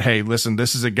 Ahmed said, hey, listen,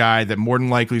 this is a guy that more than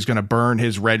likely is going to burn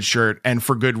his red shirt, and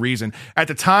for good reason. At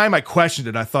the time, I questioned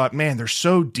it. I thought, man, they're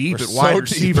so deep at wide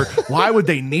receiver. Why would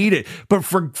they need it? But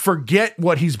forget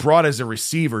what he's brought as a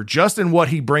receiver, just in what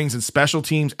he brings in special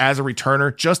teams as a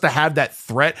returner, just to have that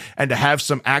threat and to have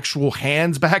some actual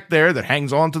hands back there that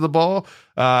hangs on to the ball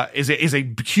is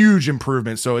a huge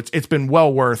improvement. So it's been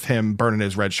well worth him burning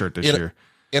his red shirt this year.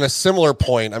 In a similar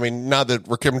point, I mean, not that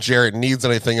Rakim Jarrett needs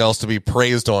anything else to be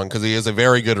praised on, because he is a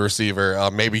very good receiver.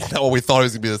 Maybe not what we thought he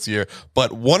was going to be this year,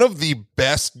 but one of the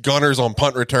best gunners on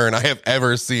punt return I have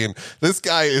ever seen. This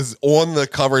guy is on the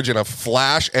coverage in a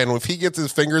flash, and if he gets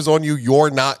his fingers on you,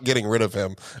 you're not getting rid of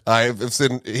him.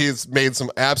 He's made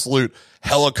some absolute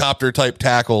helicopter type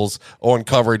tackles on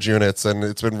coverage units, and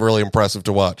it's been really impressive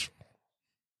to watch.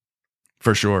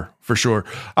 For sure.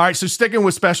 All right, so sticking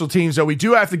with special teams, though, we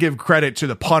do have to give credit to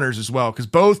the punters as well, because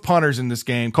both punters in this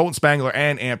game, Colton Spangler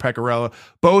and Ant Pecorella,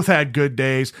 both had good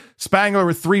days. Spangler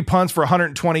with 3 punts for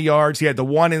 120 yards. He had the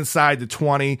one inside the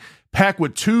 20. Peck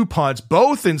with 2 punts,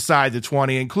 both inside the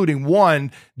 20, including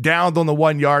one downed on the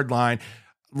 1-yard line.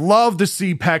 Love to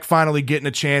see Peck finally getting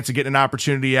a chance and getting an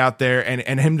opportunity out there,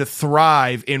 and him to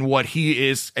thrive in what he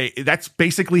is. That's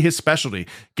basically his specialty,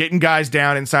 getting guys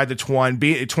down inside the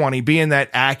 20, being that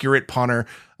accurate punter.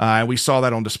 And we saw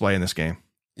that on display in this game.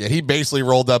 Yeah, he basically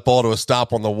rolled that ball to a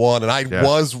stop on the 1, and I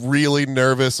was really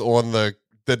nervous on the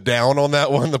down on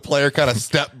that one. The player kind of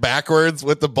stepped backwards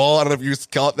with the ball. I don't know if you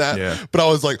caught that, but I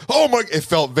was like, oh my, it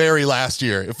felt very last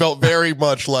year. It felt very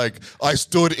much like I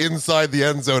stood inside the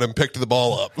end zone and picked the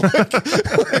ball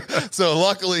up. So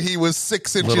luckily he was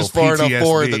 6 inches far enough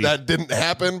forward that didn't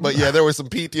happen. But yeah, there was some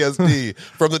PTSD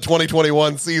from the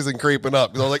 2021 season creeping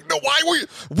up. I was like, no,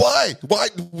 why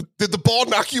did the ball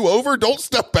knock you over? Don't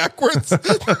step backwards.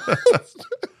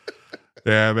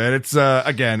 Yeah, man. It's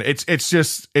again,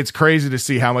 it's crazy to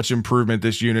see how much improvement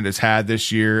this unit has had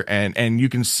this year, and you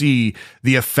can see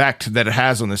the effect that it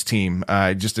has on this team,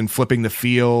 just in flipping the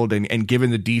field and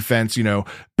giving the defense,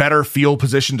 better field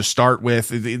position to start with,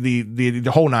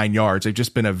 the whole 9 yards. They've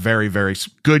just been a very, very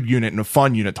good unit and a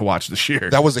fun unit to watch this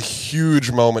year. That was a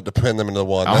huge moment to pin them into the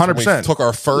 1. 100%. We took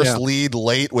our first lead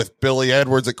late with Billy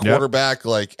Edwards at quarterback,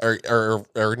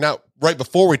 or not. Right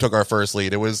before we took our first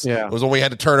lead, it was when we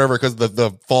had to turn over because of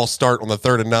the false start on the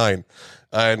 3rd and 9.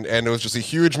 And it was just a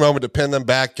huge moment to pin them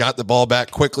back, got the ball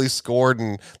back, quickly scored,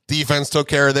 and defense took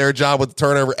care of their job with the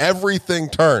turnover. Everything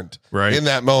turned in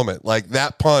that moment. Like,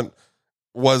 that punt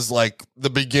was like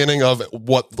the beginning of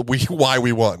why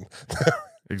we won.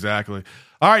 Exactly.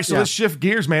 All right, so let's shift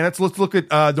gears, man. Let's look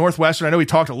at Northwestern. I know we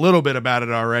talked a little bit about it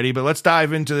already, but let's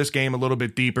dive into this game a little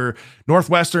bit deeper.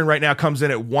 Northwestern right now comes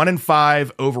in at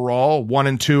 1-5 overall,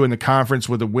 1-2 in the conference,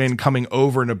 with a win coming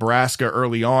over Nebraska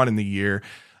early on in the year.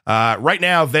 Right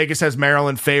now, Vegas has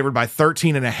Maryland favored by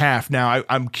 13.5. Now,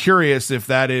 I'm curious if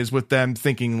that is with them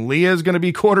thinking Leah is going to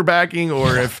be quarterbacking,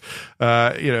 or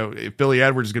if Billy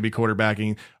Edwards is going to be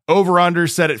quarterbacking. Over/under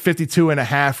set at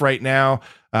 52.5 right now.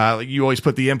 You always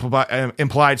put the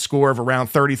implied score of around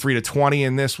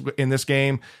 33-20 in this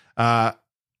game. I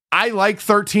like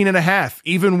 13.5,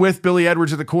 even with Billy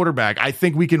Edwards at the quarterback. I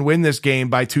think we can win this game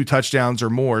by 2 touchdowns or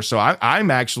more. So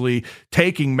I'm actually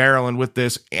taking Maryland with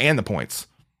this and the points.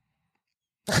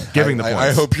 Giving the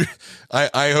points.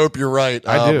 I hope you're right.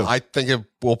 I do. I think it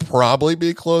will probably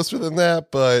be closer than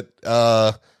that, but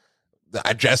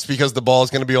just because the ball is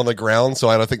going to be on the ground, so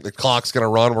I don't think the clock's going to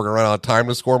run. We're going to run out of time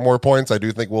to score more points. I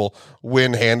do think we'll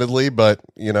win handedly, but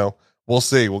we'll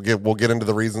see. We'll get into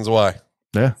the reasons why.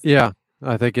 Yeah.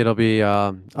 I think it'll be.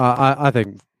 I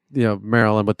think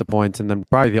Maryland with the points, and then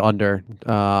probably the under.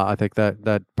 I think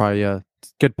that probably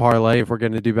good parlay if we're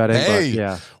going to do betting. Hey,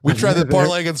 but we tried the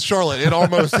parlay against Charlotte. It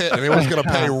almost hit, and it was going to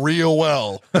pay real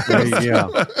well.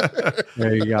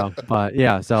 There you go. But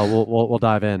yeah, so we'll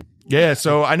dive in. Yeah,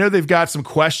 so I know they've got some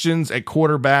questions at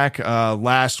quarterback.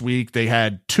 Last week they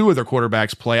had 2 of their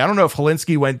quarterbacks play. I don't know if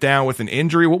Helinski went down with an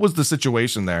injury. What was the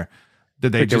situation there?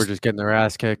 Did they were just getting their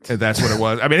ass kicked? That's what it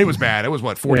was. I mean, it was bad. It was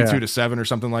 42-7 or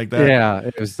something like that. Yeah,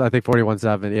 it was. I think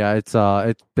 41-7. Yeah,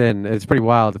 it's pretty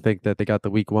wild to think that they got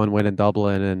the week 1 win in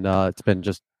Dublin, and it's been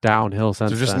just downhill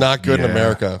since. They're just then. Not good in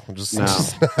America.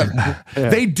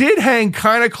 They did hang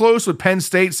kind of close with Penn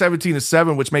State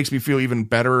 17-7, which makes me feel even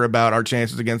better about our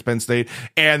chances against Penn State,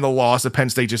 and the loss that Penn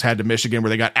State just had to Michigan,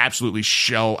 where they got absolutely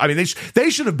shelled. I mean, they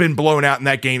should have been blown out in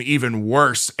that game even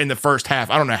worse in the first half.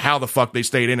 I don't know how the fuck they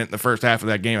stayed in it in the first half of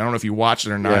that game. I don't know if you watched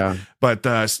it or not, but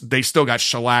they still got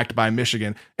shellacked by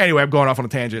Michigan. Anyway, I'm going off on a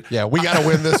tangent. Yeah, we got to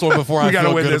win this one before I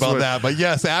feel good about that. But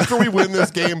yes, after we win this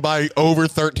game by over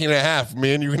 13.5,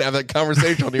 me and you can have that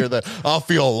conversation here that I'll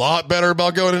feel a lot better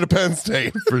about going into Penn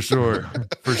State. For sure.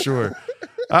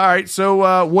 All right,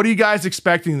 so what are you guys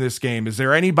expecting this game? Is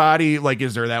there anybody,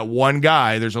 is there that one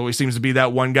guy? There's always seems to be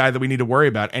that one guy that we need to worry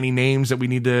about. Any names that we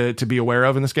need to be aware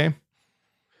of in this game?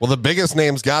 Well, the biggest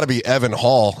name's got to be Evan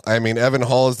Hall. I mean, Evan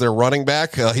Hall is their running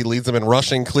back. He leads them in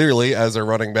rushing, clearly, as their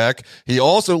running back. He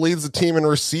also leads the team in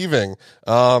receiving.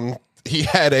 He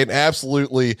had an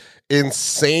absolutely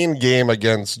insane game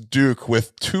against Duke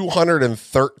with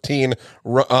 213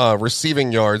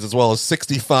 receiving yards, as well as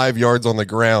 65 yards on the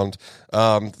ground.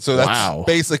 So that's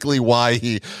basically why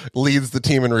he leads the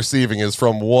team in receiving, is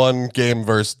from one game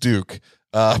versus Duke.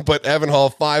 But Evan Hall,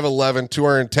 5'11",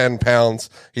 210 pounds.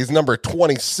 He's number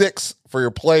 26 for your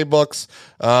playbooks.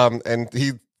 And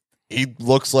he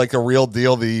looks like a real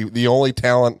deal. The only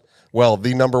talent,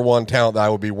 the number one talent that I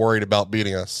would be worried about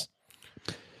beating us.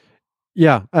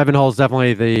 Yeah, Evan Hall is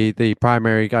definitely the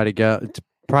primary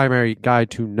guy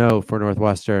to know for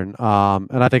Northwestern.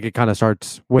 And I think it kind of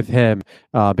starts with him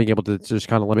being able to just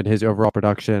kind of limit his overall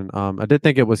production. I did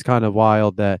think it was kind of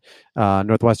wild that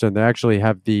Northwestern, they actually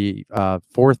have the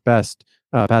 4th best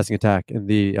passing attack in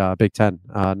the Big Ten.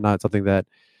 Not something that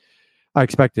I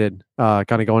expected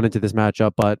kind of going into this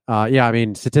matchup. But I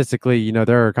mean, statistically,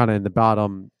 they're kind of in the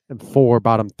bottom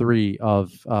 3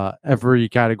 of every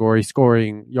category: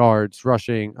 scoring, yards,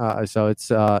 rushing. So it's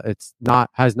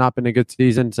has not been a good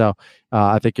season. So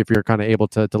I think if you're kind of able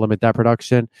to limit that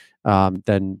production,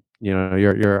 then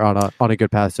you're on a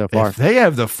good path so far. If they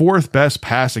have the 4th best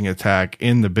passing attack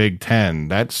in the Big Ten,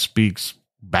 that speaks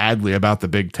badly about the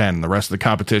Big Ten and the rest of the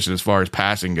competition as far as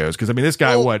passing goes. Because I mean, this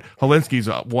guy, Helinski's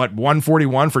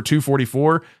 141 for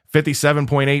 244,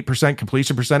 57.8%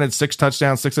 completion percentage, 6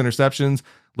 touchdowns, 6 interceptions, a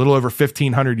little over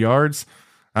 1,500 yards.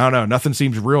 I don't know. Nothing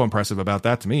seems real impressive about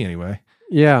that to me, anyway.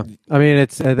 Yeah, I mean,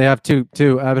 it's they have two.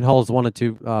 Evan Hull's one of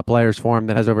 2 players for him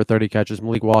that has over 30 catches.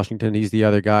 Malik Washington, he's the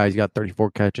other guy. He's got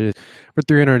 34 catches for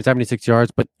 376 yards.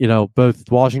 But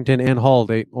both Washington and Hull,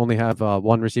 they only have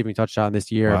 1 receiving touchdown this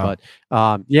year. Wow. But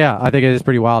I think it is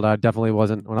pretty wild. I definitely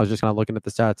wasn't, when I was just kind of looking at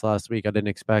the stats last week, I didn't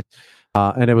expect.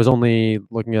 And it was only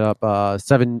looking it up,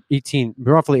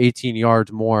 roughly 18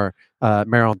 yards more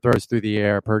Maryland throws through the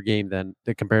air per game than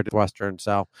compared to Western.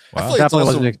 So definitely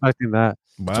wasn't expecting that.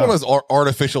 It's one of those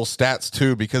artificial stats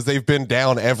too, because they've been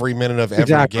down every minute of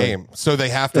every game, so they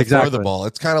have to throw the ball.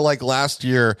 It's kind of like last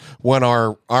year when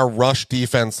our rush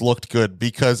defense looked good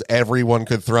because everyone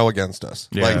could throw against us.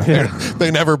 Like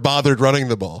they never bothered running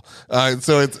the ball.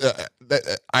 So it's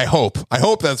I hope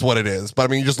that's what it is. But I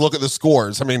mean, you just look at the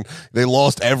scores. I mean, they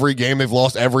lost every game. They've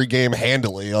lost every game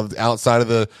handily outside of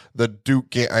the Duke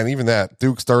game, and even that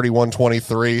Duke's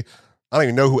 31-23. I don't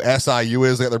even know who SIU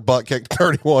is. They got their butt kicked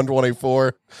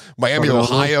 31-24. Miami of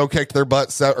Ohio kicked their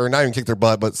butt, or not even kicked their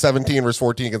butt, but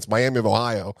 17-14 against Miami of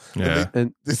Ohio. Yeah.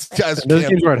 And those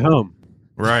games are at home.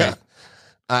 Right.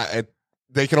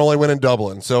 They can only win in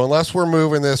Dublin. So unless we're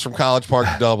moving this from College Park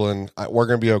to Dublin, we're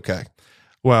going to be okay.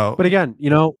 Well, but again,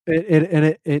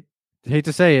 it hate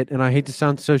to say it, and I hate to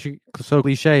sound so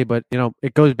cliche, but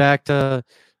it goes back to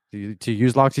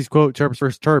use Loxie's quote, Terps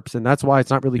versus Terps, and that's why it's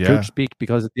not really coach speak,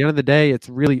 because at the end of the day, it's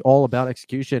really all about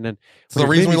execution. And so the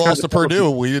reason we lost to Purdue,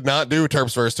 we did not do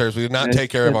Terps versus Terps. We did not take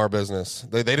care of our business.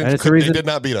 They did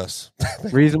not beat us.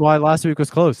 Reason why last week was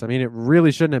close. I mean, it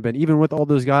really shouldn't have been, even with all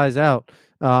those guys out.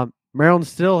 Maryland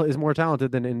still is more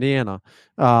talented than Indiana.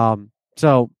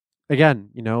 So again,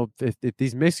 if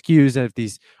these miscues and if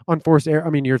these unforced error, I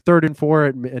mean, you're 3rd and 4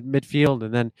 at midfield,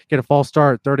 and then get a false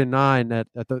start, 3rd and 9 at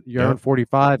your own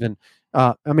 45, and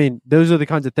I mean, those are the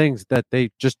kinds of things that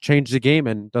they just change the game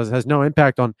and has no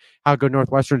impact on how good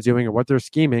Northwestern's doing or what they're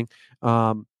scheming.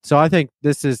 So I think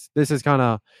this is kind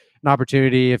of an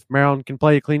opportunity. If Maryland can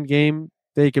play a clean game,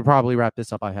 they could probably wrap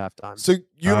this up by halftime. So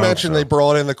you mentioned they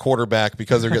brought in the quarterback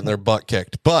because they're getting their butt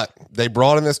kicked, but they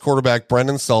brought in this quarterback,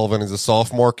 Brendan Sullivan. He's a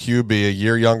sophomore QB, a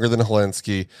year younger than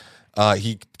Helinski.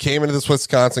 He came into this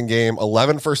Wisconsin game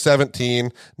 11 for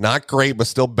 17, not great, but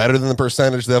still better than the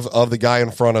percentage of the guy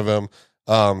in front of him.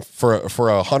 For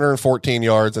 114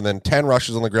 yards and then 10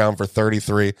 rushes on the ground for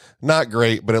 33. Not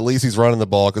great, but at least he's running the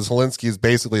ball, because Helinski is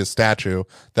basically a statue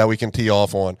that we can tee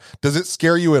off on. Does it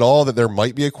scare you at all that there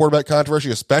might be a quarterback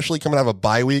controversy, especially coming out of a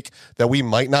bye week, that we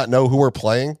might not know who we're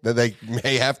playing, that they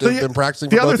may have to have been practicing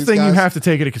for the other both thing these guys? You have to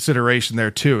take into consideration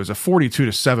there too is a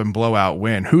 42-7 blowout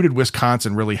win. Who did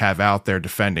Wisconsin really have out there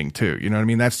defending too? You know what I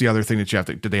mean? That's the other thing that you have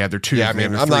to. Did they have their two? Yeah, I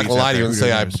mean, I'm not gonna lie to you and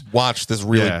say I watched this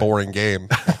really boring game.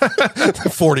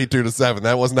 42-7.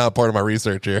 That was not part of my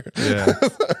research here. Yeah,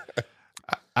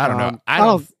 I don't know. I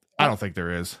don't think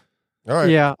there is. All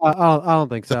right. Yeah, I don't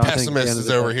think so. The pessimist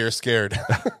is over here scared.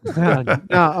 No,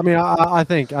 I mean, I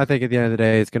think at the end of the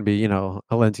day, it's going to be,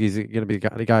 Helinski's going to be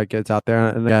the guy that gets out there,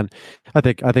 and again, I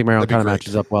think Maryland kind of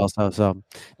matches up well, so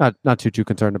not too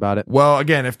concerned about it. Well,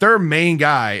 again, if their main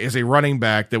guy is a running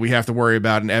back that we have to worry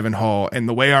about in Evan Hall, and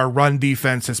the way our run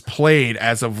defense has played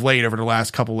as of late over the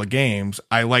last couple of games,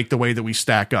 I like the way that we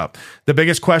stack up. The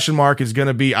biggest question mark is going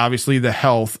to be obviously the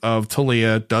health of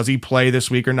Talia. Does he play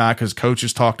this week or not? Because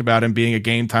coaches talked about him being a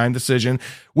game time decision,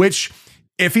 which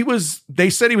if they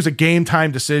said he was a game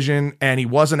time decision and he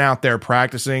wasn't out there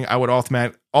practicing, I would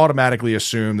automatically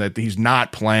assume that he's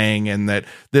not playing and that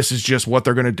this is just what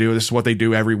they're going to do. This is what they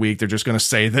do every week. They're just going to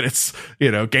say that it's,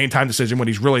 game time decision when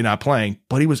he's really not playing,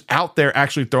 but he was out there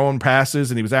actually throwing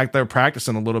passes and he was out there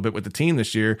practicing a little bit with the team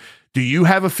this year. Do you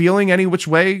have a feeling any which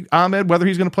way, Ahmed, whether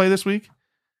he's going to play this week?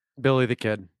 Billy the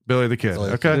Kid.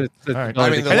 Okay. All right. I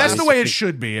mean, and that's the way it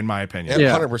should be, in my opinion.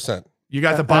 Yeah, 100%. You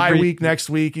got the bye week next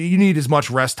week. You need as much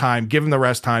rest time. Give him the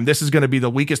rest time. This is going to be the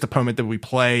weakest opponent that we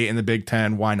play in the Big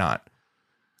Ten. Why not?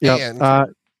 Yeah.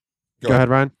 Go ahead,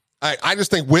 Ryan. I just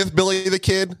think with Billy the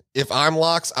Kid, if I'm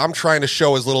Locks, I'm trying to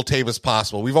show as little tape as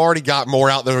possible. We've already got more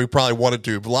out than we probably wanted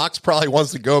to. But Locks probably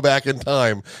wants to go back in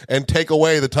time and take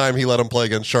away the time he let him play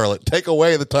against Charlotte. Take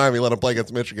away the time he let him play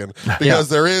against Michigan. Because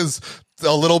there is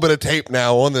a little bit of tape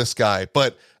now on this guy.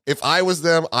 But if I was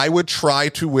them, I would try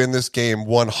to win this game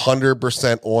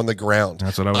 100% on the ground.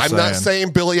 That's what I was saying. I'm not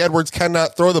saying Billy Edwards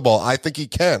cannot throw the ball. I think he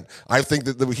can. I think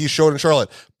that he showed in Charlotte.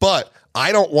 But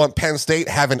I don't want Penn State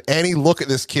having any look at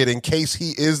this kid in case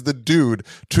he is the dude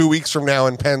 2 weeks from now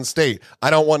in Penn State.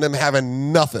 I don't want him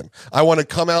having nothing. I want to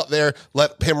come out there,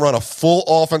 let him run a full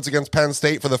offense against Penn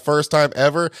State for the first time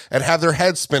ever, and have their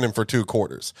heads spinning for 2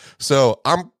 quarters. So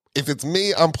if it's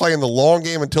me, I'm playing the long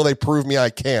game until they prove me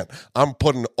I can't. I'm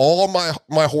putting all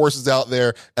my horses out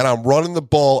there, and I'm running the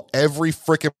ball every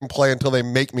freaking play until they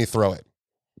make me throw it.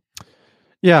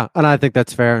 Yeah, and I think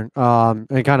that's fair. And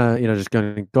kind of, just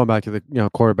going back to the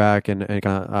quarterback and kind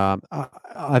of,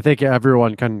 I think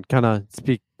everyone can kind of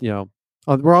speak.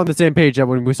 We're on the same page that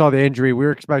when we saw the injury, we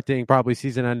were expecting probably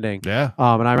season ending. Yeah.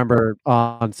 And I remember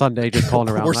on Sunday just calling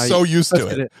around. We're so used to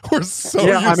it. We're so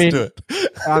used to it.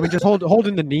 I mean, just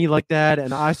holding the knee like that,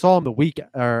 and I saw him the week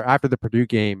or after the Purdue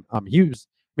game. He was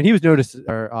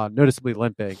noticeably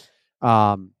limping.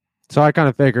 So I kind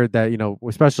of figured that,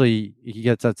 especially he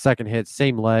gets that second hit,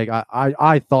 same leg.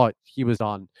 I thought he was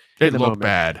on. It looked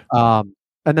bad.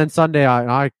 And then Sunday,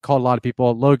 I called a lot of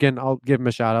people. Logan, I'll give him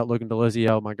a shout out. Logan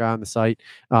DeLizio, my guy on the site.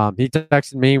 He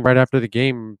texted me right after the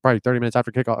game, probably 30 minutes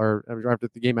after kickoff or after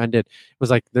the game ended. It was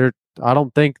like, I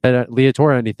don't think that Leah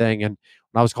tore anything. And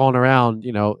when I was calling around,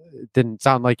 it didn't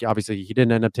sound like, obviously he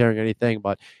didn't end up tearing anything,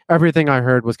 but everything I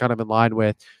heard was kind of in line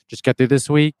with just get through this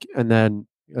week and then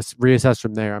reassess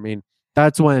from there. I mean,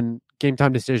 that's when game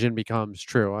time decision becomes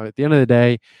true. At the end of the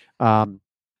day,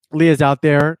 Leah's out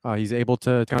there. He's able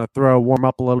to kind of warm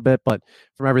up a little bit, but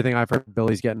from everything I've heard,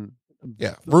 Billy's getting.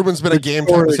 Yeah, Ruben's been a game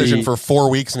time decision for 4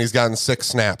 weeks, and he's gotten 6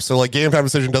 snaps. So, like, game time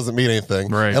decision doesn't mean anything.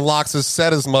 Right. And Locks has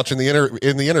said as much in the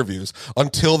interviews.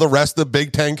 Until the rest of the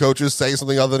Big Ten coaches say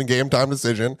something other than game time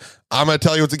decision, I'm going to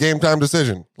tell you it's a game time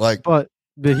decision. But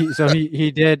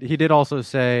he did also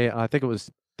say, I think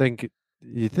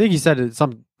he said it,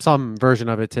 some version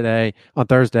of it today on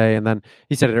Thursday, and then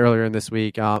he said it earlier in this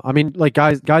week. I mean, like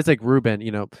guys like Ruben,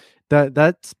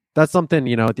 that's something,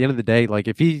 at the end of the day, like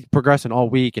if he's progressing all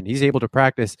week and he's able to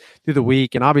practice through the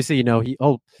week, and obviously,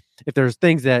 if there's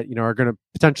things that, are going to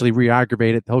potentially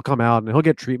re-aggravate it, he'll come out and he'll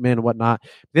get treatment and whatnot. At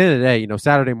the end of the day,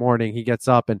 Saturday morning he gets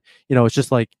up and, it's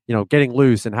just like, getting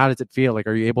loose, and how does it feel? Like,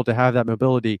 are you able to have that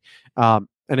mobility?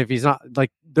 And if he's not,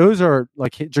 like, those are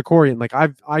like Jacorian, like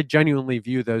I genuinely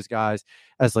view those guys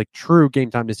as like true game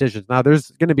time decisions. Now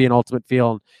there's going to be an ultimate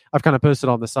feel, and I've kind of posted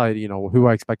on the site, who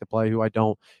I expect to play, who I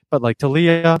don't. But like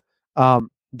Talia,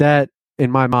 that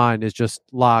in my mind is just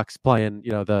Locks playing,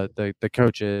 the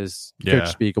coaches, coach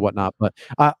speak and whatnot. But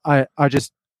I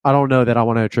don't know that I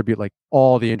want to attribute like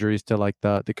all the injuries to like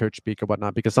the coach speak and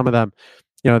whatnot, because some of them,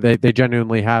 they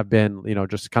genuinely have been,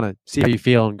 just kind of see how you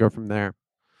feel and go from there.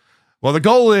 Well, the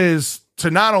goal is to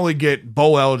not only get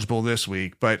bowl eligible this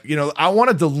week, but, I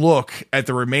wanted to look at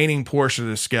the remaining portion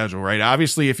of the schedule, right?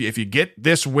 Obviously, if you get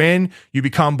this win, you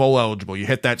become bowl eligible. You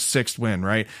hit that 6th win,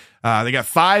 right? They got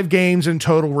 5 games in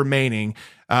total remaining.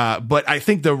 But I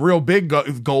think the real big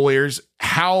goal here is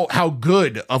how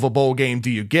good of a bowl game do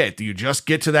you get? Do you just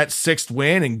get to that 6th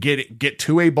win and get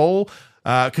to a bowl?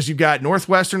 Because you've got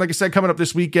Northwestern, like I said, coming up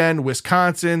this weekend,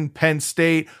 Wisconsin, Penn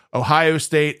State, Ohio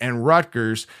State, and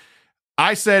Rutgers.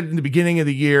 I said in the beginning of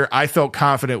the year, I felt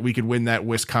confident we could win that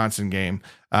Wisconsin game.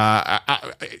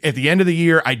 At the end of the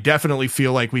year, I definitely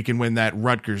feel like we can win that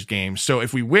Rutgers game. So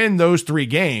if we win those 3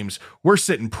 games, we're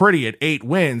sitting pretty at 8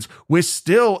 wins with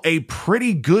still a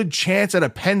pretty good chance at a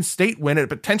Penn State win. At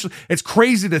potential, it's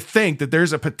crazy to think that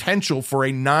there's a potential for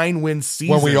a 9-win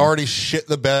season. When we already shit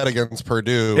the bed against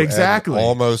Purdue. Exactly. And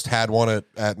almost had one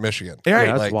at Michigan.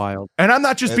 Yeah, that's wild. And I'm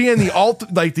not just being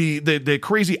the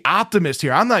crazy optimist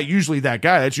here. I'm not usually that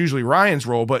guy. That's usually Ryan's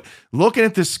role. But looking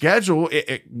at the schedule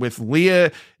with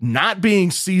Leah not being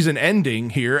season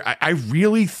ending here, I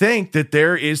really think that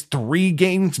there is 3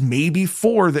 games, maybe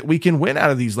 4, that we can win out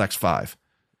of these next 5.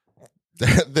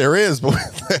 There is, but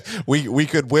we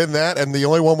could win that, and the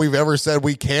only one we've ever said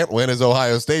we can't win is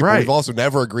Ohio State. Right. But we've also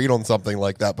never agreed on something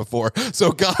like that before.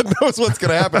 So God knows what's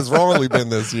going to happen as wrong as we've been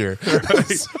this year. Right.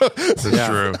 That's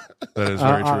true. That is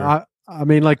very true. I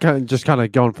mean, like, just kind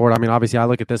of going forward. I mean, obviously, I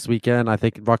look at this weekend. I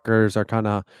think Rutgers are kind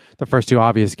of the first 2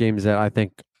 obvious games that I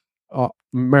think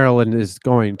Maryland is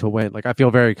going to win. Like, I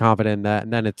feel very confident in that.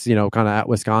 And then it's, kind of at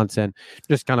Wisconsin,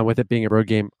 just kind of with it being a road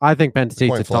game. I think Penn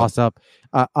State's a toss up.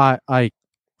 I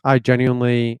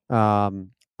genuinely,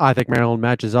 I think Maryland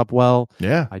matches up well.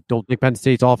 Yeah. I don't think Penn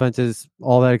State's offense is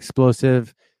all that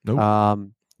explosive.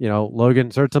 Nope.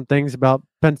 Logan's heard some things about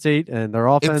Penn State and their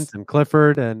offense and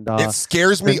Clifford, and it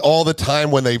scares me all the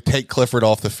time when they take Clifford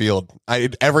off the field.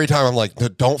 Every time I'm like,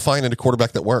 don't find a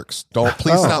quarterback that works.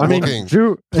 Please stop looking.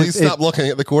 Please stop looking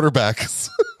at the quarterbacks.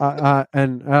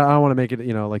 And I don't want to make it,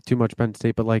 like too much Penn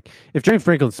State, but like if James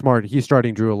Franklin's smart, he's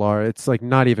starting Drew Alar. It's like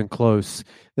not even close.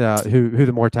 Who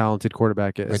the more talented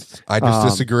quarterback is. I just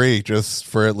disagree. Just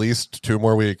for at least 2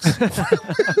 more weeks.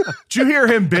 Did you hear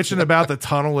him bitching about the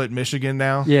tunnel at Michigan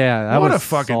now? Yeah, what a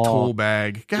fucking tool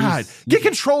bag. God, get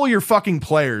control of your fucking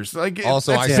players. Like,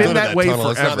 also, it's been that way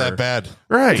tunnel. forever. It's not that bad,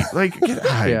 right? Like,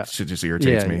 it just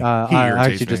irritates me. I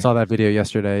actually just saw that video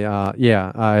yesterday.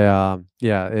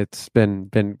 It's been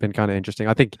kind of interesting.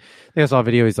 I think I saw a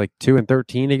video. He's like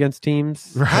 2-13 against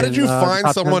teams. How did you find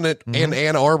someone in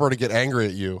Ann Arbor to get angry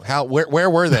at you? Where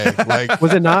were they? Like,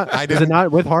 was it not? Was it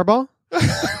not with Harbaugh?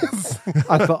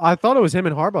 I thought it was him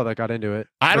and Harbaugh that got into it.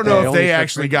 I don't know if they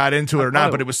actually got into it or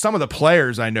not, but it was some of the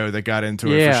players I know that got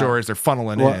into it for sure as they're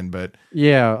funneling in. But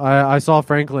yeah, I saw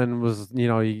Franklin was,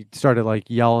 he started like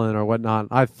yelling or whatnot.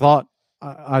 I thought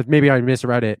maybe I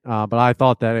misread it, but I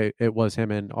thought that it was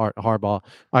him and Harbaugh.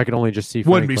 I could only just see.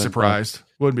 Wouldn't be Franklin, surprised.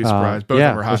 Wouldn't be surprised. Both of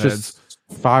them are hotheads.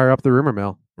 Fire up the rumor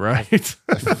mill. Right.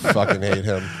 I fucking hate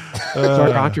him.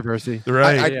 Start controversy.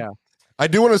 Right. I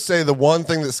do want to say the one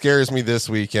thing that scares me this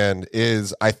weekend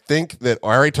is I think that I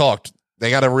already talked. They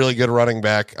got a really good running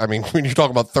back. I mean, when you talk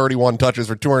about 31 touches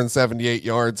for 278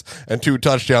 yards and 2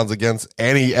 touchdowns against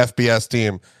any FBS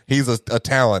team, he's a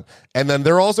talent. And then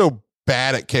they're also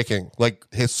bad at kicking, like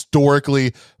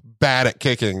historically bad at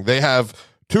kicking. They have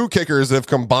 2 kickers that have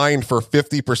combined for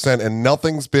 50%, and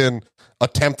nothing's been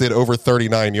attempted over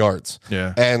 39 yards.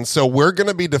 Yeah. And so we're going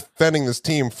to be defending this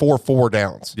team for 4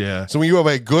 downs. Yeah. So when you have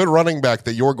a good running back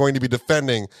that you're going to be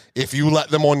defending, if you let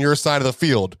them on your side of the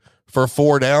field for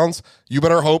 4 downs, you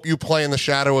better hope you play in the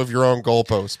shadow of your own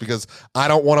goalpost, because I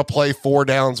don't want to play 4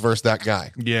 downs versus that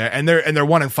guy. Yeah, and they're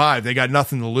 1-5. They got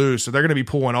nothing to lose, so they're going to be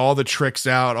pulling all the tricks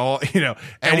out.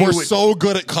 And we're so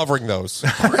good at covering those.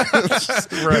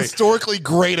 Right. Historically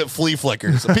great at flea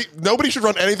flickers. Nobody should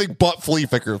run anything but flea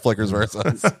flickers versus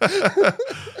us.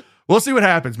 We'll see what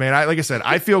happens, man. Like I said,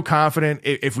 I feel confident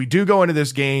if we do go into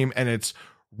this game and it's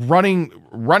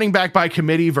running back by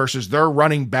committee versus their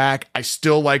running back, I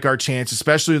still like our chance,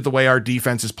 especially with the way our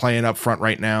defense is playing up front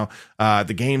right now.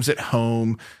 The game's at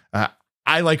home.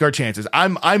 I like our chances.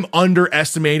 I'm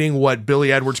underestimating what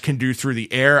Billy Edwards can do through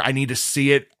the air. I need to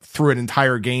see it through an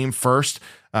entire game first.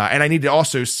 And I need to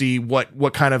also see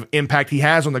what kind of impact he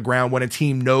has on the ground when a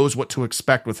team knows what to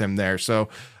expect with him there. So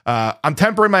I'm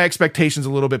tempering my expectations a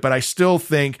little bit, but I still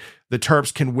think the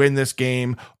Terps can win this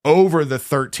game over the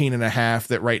 13.5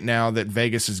 that right now that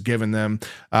Vegas has given them.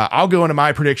 I'll go into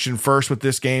my prediction first with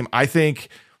this game. I think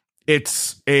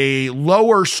it's a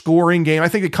lower scoring game. I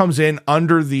think it comes in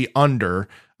under the under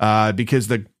because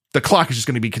the clock is just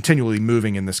going to be continually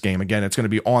moving in this game. Again, it's going to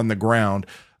be on the ground.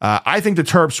 I think the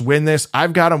Terps win this.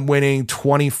 I've got them winning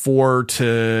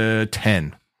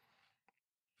 24-10.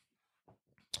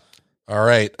 All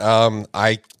right.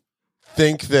 I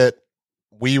think that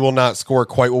we will not score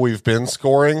quite what we've been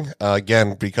scoring.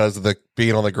 Again, because of the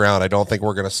being on the ground, I don't think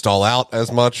we're going to stall out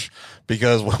as much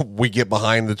because we get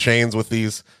behind the chains with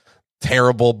these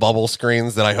terrible bubble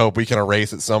screens that I hope we can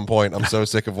erase at some point. I'm so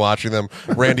sick of watching them.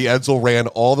 Randy Edsall ran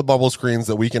all the bubble screens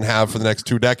that we can have for the next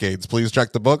 2 decades. Please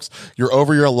check the books. You're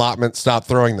over your allotment. Stop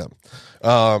throwing them.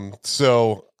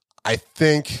 So I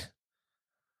think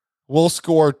we'll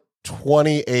score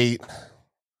 28.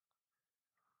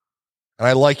 And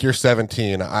I like your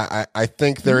 17. I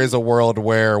think there is a world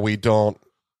where we don't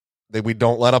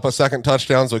let up a second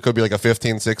touchdown. So it could be like a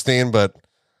 15-16, but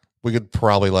we could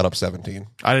probably let up 17.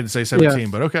 I didn't say 17,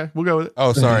 but okay, we'll go with it.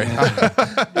 Oh, sorry.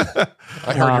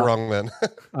 I heard you wrong then.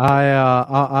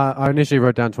 I initially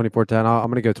wrote down 24-10.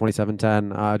 I'm going to go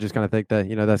 27-10. I just kind of think that,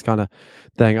 that's kind of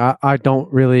thing. I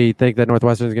don't really think that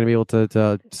Northwestern is going to be able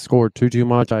to score too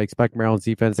much. I expect Maryland's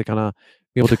defense to kind of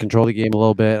be able to control the game a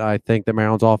little bit. I think that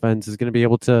Maryland's offense is going to be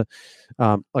able to,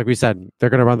 like we said,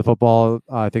 they're going to run the football.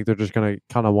 I think they're just going to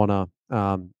kind of want to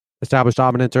establish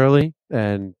dominance early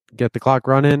and get the clock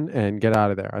running and get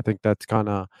out of there. I think that's kind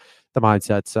of the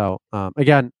mindset. So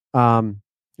again,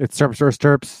 it's Terps versus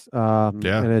Terps.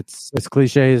 And it's as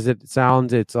cliche as it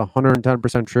sounds, it's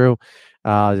 110% true.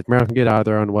 If Maryland can get out of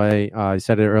their own way, I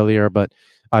said it earlier, but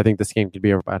I think this game could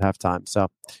be over at halftime. So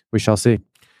we shall see.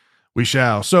 We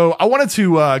shall. So I wanted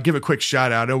to give a quick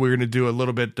shout out. I know we're going to do a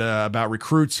little bit about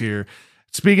recruits here.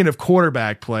 Speaking of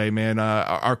quarterback play, man,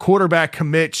 our quarterback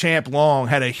commit Champ Long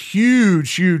had a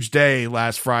huge day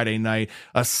last Friday night.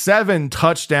 A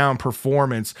 7-touchdown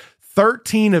performance,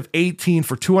 13 of 18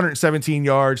 for 217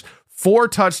 yards, 4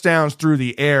 touchdowns through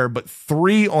the air, but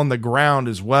 3 on the ground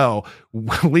as well,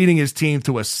 leading his team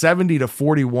to a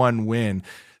 70-41 win.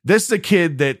 This is a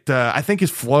kid that I think has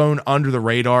flown under the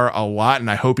radar a lot, and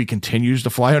I hope he continues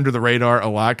to fly under the radar a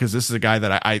lot because this is a guy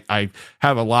that I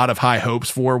have a lot of high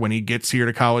hopes for when he gets here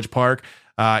to College Park.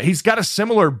 He's got a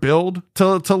similar build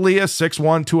to Leah,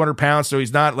 6'1", 200 pounds, so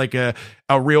he's not like a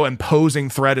real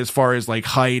imposing threat as far as like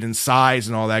height and size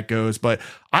and all that goes, but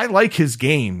I like his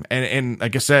game, and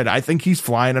like I said, I think he's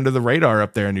flying under the radar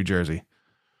up there in New Jersey.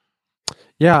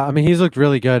 Yeah, I mean, he's looked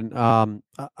really good.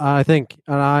 I think,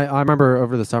 and I remember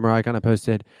over the summer, I kind of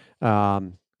posted,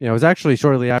 it was actually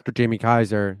shortly after Jamie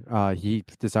Kaiser, he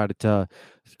decided to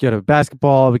get a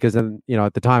basketball because then,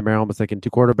 at the time, Maryland was thinking 2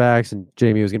 quarterbacks and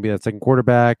Jamie was going to be that second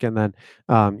quarterback. And then,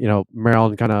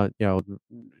 Maryland kind of,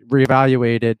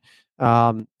 reevaluated.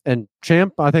 And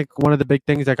Champ, I think one of the big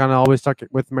things that kind of always stuck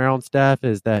with Maryland staff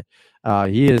is that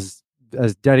he is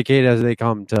as dedicated as they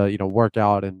come to, work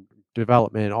out and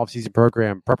development, off-season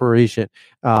program, preparation.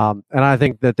 And I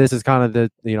think that this is kind of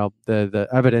the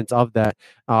evidence of that.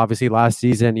 Obviously, last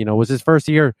season, was his first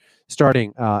year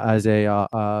starting as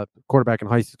a quarterback on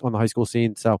the high school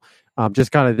scene. So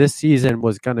just kind of this season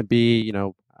was going to be,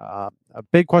 a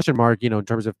big question mark, in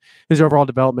terms of his overall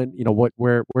development,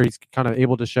 where he's kind of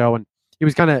able to show. And he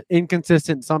was kind of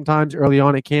inconsistent sometimes early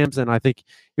on at camps. And I think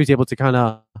he was able to kind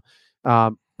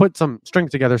of put some string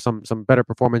together, some better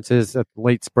performances at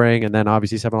late spring. And then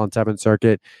obviously 7-on-7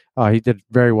 circuit. He did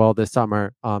very well this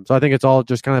summer. So I think it's all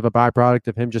just kind of a byproduct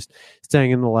of him just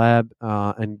staying in the lab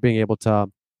and being able to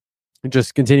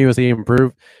just continuously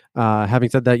improve.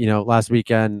 Having said that, last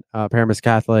weekend, Paramus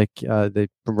Catholic, I think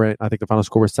the final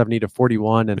score was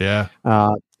 70-41, and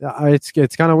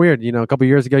it's kind of weird. A couple of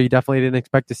years ago, you definitely didn't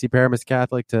expect to see Paramus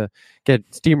Catholic to get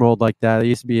steamrolled like that. It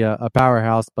used to be a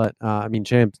powerhouse, but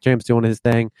Champ's doing his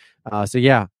thing.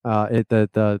 The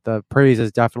praise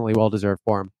is definitely well deserved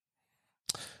for him.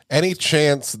 Any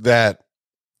chance that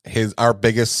our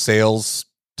biggest sales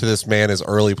to this man is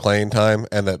early playing time,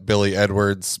 and that Billy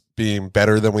Edwards being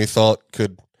better than we thought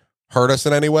could hurt us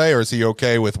in any way, or is he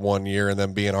okay with 1 year and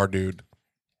then being our dude?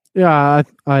 Yeah,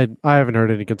 I haven't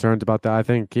heard any concerns about that. I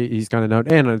think he's kind of known,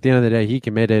 and at the end of the day, he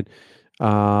committed.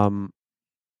 At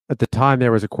the time,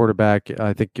 there was a quarterback.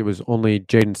 I think it was only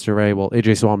Jaden Surrey. Well,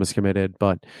 AJ Swam is committed,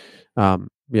 but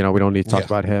we don't need to talk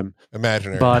about him.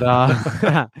 Imaginary. But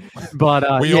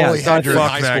we only had your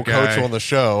high school coach on the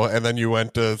show, and then you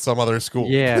went to some other school.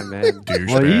 Yeah, man.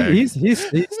 Well,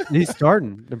 he's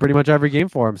starting in pretty much every game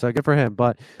for him, so good for him.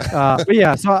 But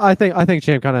yeah, so I think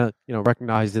Champ kind of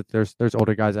recognized that there's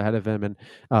older guys ahead of him, and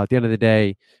at the end of the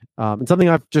day, and something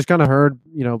I've just kind of heard,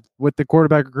 with the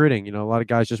quarterback recruiting, a lot of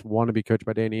guys just want to be coached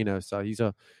by Dan Enos, so he's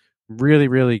a really,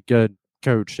 really good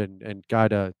coach and guy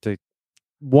to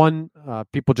one,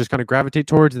 people just kind of gravitate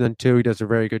towards, and then two, he does a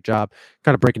very good job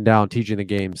kind of breaking down, teaching the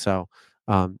game. So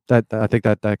that I think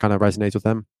that kind of resonates with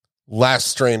him. Last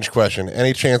strange question.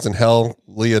 Any chance in hell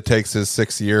Leah takes his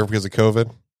 6th year because of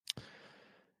COVID?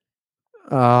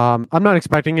 I'm not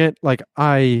expecting it. Like,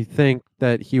 I think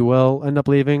that he will end up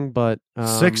leaving, but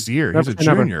 6th year. He's a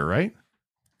junior, right?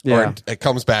 Yeah. Or it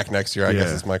comes back next year, I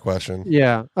guess is my question.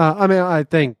 Yeah. I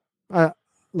think,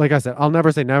 like I said, I'll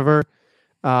never say never.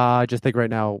 I just think right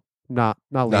now, not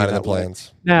in the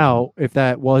plans. Now, if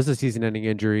that was a season-ending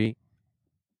injury,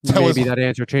 maybe that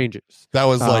answer changes. That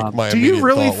was like my. Do you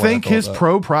really think his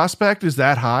pro prospect is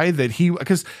that high? That he?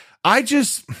 Because I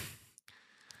just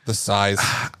the size,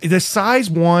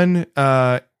 one,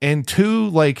 and two,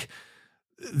 like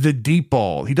the deep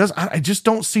ball. He does. I just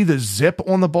don't see the zip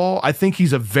on the ball. I think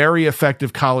he's a very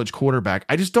effective college quarterback.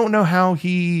 I just don't know how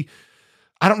he.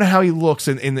 I don't know how he looks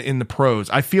in the pros.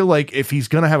 I feel like if he's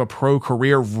going to have a pro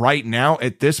career right now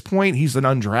at this point, he's an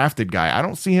undrafted guy. I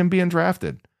don't see him being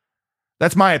drafted.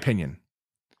 That's my opinion.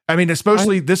 I mean,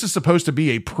 especially this is supposed to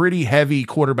be a pretty heavy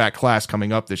quarterback class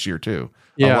coming up this year too.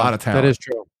 Yeah, a lot of talent.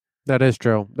 That is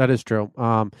true.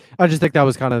 I just think that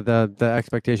was kind of the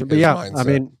expectation. But yeah, mindset. I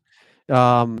mean,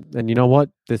 and you know what?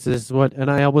 This is what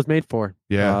NIL was made for.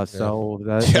 Yeah.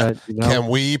 Can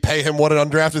we pay him what an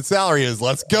undrafted salary is?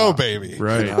 Let's go, baby.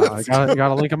 Right. I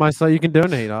got a link on my site. You can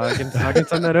donate. I can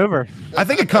send that over. I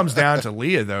think it comes down to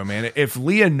Leah, though, man. If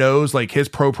Leah knows like his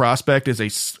pro prospect is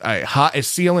his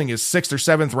ceiling is 6th or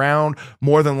 7th round,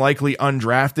 more than likely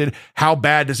undrafted, how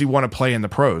bad does he want to play in the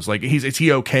pros? Like, is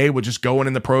he okay with just going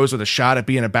in the pros with a shot at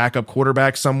being a backup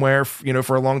quarterback somewhere,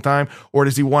 for a long time, or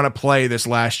does he want to play this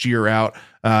last year out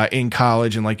in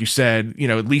college and, like you said,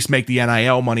 at least make the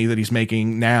NIL money that he's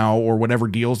making now or whatever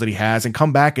deals that he has and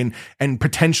come back and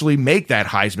potentially make that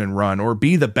Heisman run or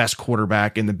be the best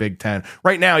quarterback in the Big Ten.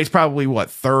 Right now, he's probably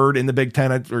 3rd in the Big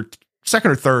Ten or 2nd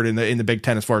or 3rd in the Big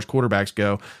Ten as far as quarterbacks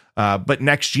go. But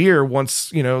next year,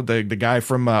 once, the guy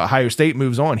from Ohio State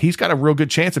moves on, he's got a real good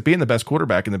chance of being the best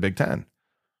quarterback in the Big Ten.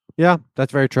 Yeah,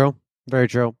 that's very true. Very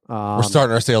true. We're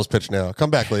starting our sales pitch now.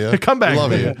 Come back, Leah. Come back.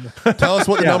 Love you. Tell us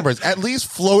what the number is. At least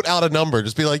float out a number.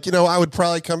 Just be like, I would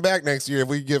probably come back next year if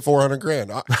we get $400,000.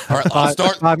 All right, I'll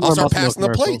start passing the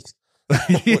plate.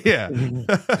 Yeah.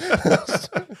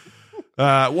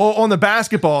 Well, on the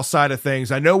basketball side of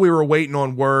things, I know we were waiting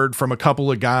on word from a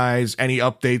couple of guys. Any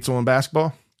updates on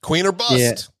basketball? Queen or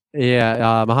bust?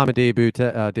 Yeah, Mohamed Diabou.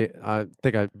 I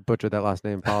think I butchered that last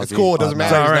name. Apologies. It's cool. It doesn't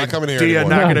matter. He's not coming here anymore.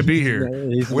 Not going to be here.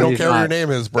 We don't care what your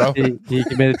name is, bro. He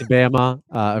committed to Bama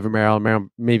over Maryland. Maryland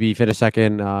maybe finished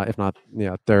 2nd, if not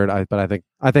 3rd. But I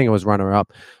think it was runner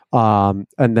up. And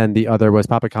then the other was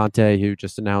Papa Conte, who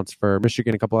just announced for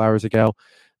Michigan a couple hours ago.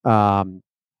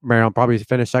 Maryland probably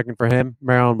finished 2nd for him.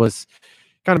 Maryland was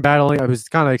kind of battling. I was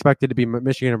kind of expected to be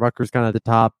Michigan and Rutgers kind of at the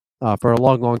top. for a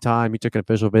long, long time. He took an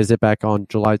official visit back on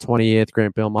July 20th.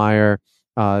 Grant Billmeyer,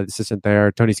 the assistant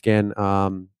there, Tony Skinn,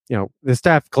 the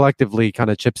staff collectively kind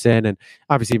of chips in, and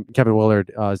obviously Kevin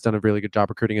Willard has done a really good job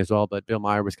recruiting as well, but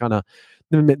Billmeyer was kind of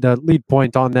the lead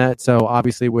point on that. So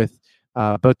obviously with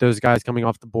both those guys coming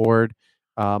off the board,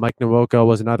 Mike Nwoko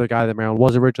was another guy that Maryland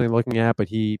was originally looking at, but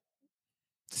he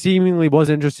seemingly was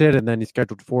interested, and then he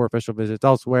scheduled 4 official visits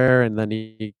elsewhere, and then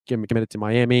he committed to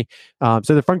Miami.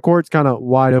 So the front court's kind of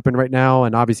wide open right now,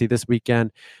 and obviously this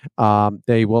weekend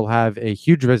they will have a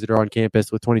huge visitor on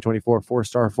campus with 2024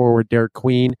 4-star forward Derek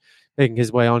Queen making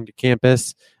his way on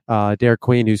campus. Derek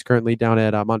Queen, who's currently down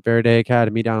at Montverde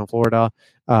Academy down in Florida.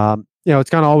 It's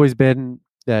kind of always been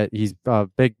that he's a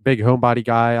big homebody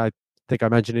guy. I think I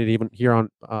mentioned it even here on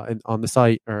the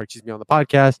site, or excuse me, on the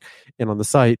podcast and on the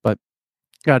site, but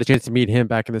got a chance to meet him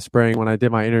back in the spring when I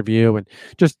did my interview, and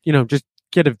just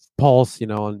get a pulse,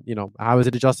 on, how is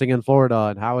it adjusting in Florida,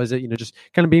 and how is it, just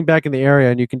kind of being back in the area.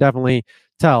 And you can definitely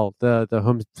tell the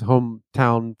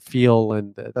hometown feel,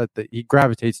 and that he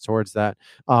gravitates towards that.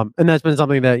 And that's been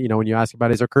something that, when you ask about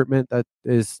his recruitment, that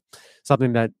is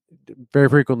something that very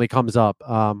frequently comes up.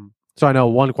 So I know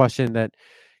one question that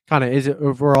kind of is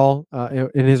overall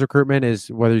in his recruitment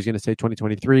is whether he's going to say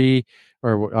 2023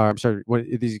 or I'm sorry, what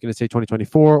he's going to say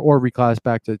 2024 or reclass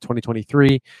back to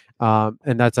 2023.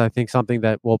 And that's, I think, something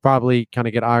that will probably kind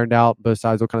of get ironed out. Both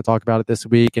sides will kind of talk about it this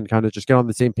week and kind of just get on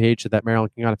the same page so that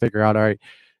Maryland can kind of figure out, all right,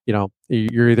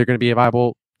 you're either going to be a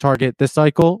viable target this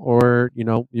cycle, or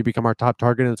you become our top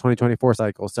target in the 2024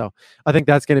 cycle. So I think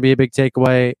that's going to be a big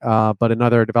takeaway. But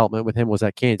another development with him was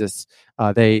at Kansas.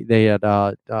 They had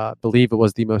believe it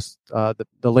was the most the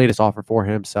latest offer for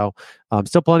him. So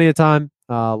still plenty of time.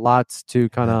 Lots to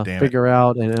kind of figure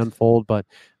out and unfold. But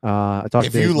I talked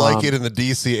if to you like it in the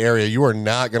DC area, you are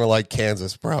not going to like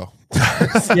Kansas, bro.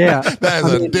 Yeah, that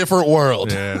is a different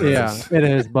world. Yeah, it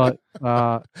is. But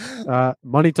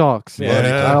money talks.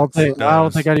 Yeah, I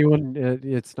don't think anyone.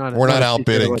 It's not. We're not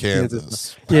outbidding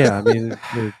Kansas. Yeah, I mean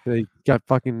they got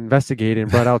fucking investigated and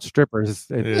brought out strippers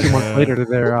 2 months later to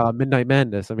their Midnight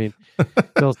Madness. I mean,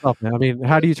 still stuff, man. I mean,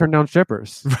 how do you turn down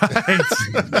strippers? Right.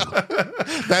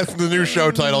 That's the new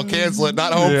show title. Cancel it.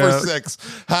 Not Home for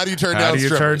 6. How do you turn down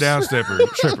strippers? Turn down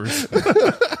strippers?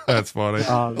 That's funny.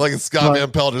 Like Scott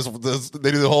Van Pelt,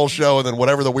 they do the whole show, and then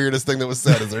whatever the weirdest thing that was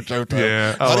said is their show title.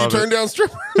 Yeah, how do you turn down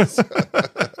strippers?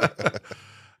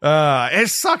 It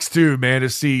sucks too, man, to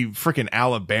see freaking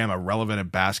Alabama relevant in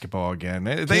basketball again.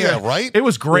 Right? It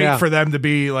was great for them to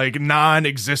be like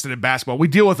non-existent in basketball. We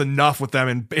deal with enough with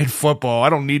them in football. I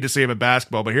don't need to see them in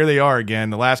basketball, but here they are again.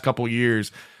 The last couple of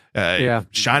years,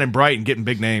 shining bright and getting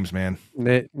big names, man.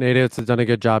 Nate Oates has done a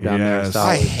good job down there. So,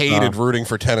 I hated rooting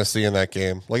for Tennessee in that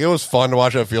game. Like, it was fun to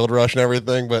watch that field rush and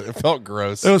everything, but it felt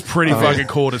gross. It was pretty fucking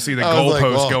cool to see the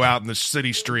goalposts go out in the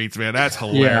city streets, man. That's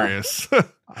hilarious.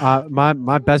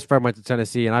 My best friend went to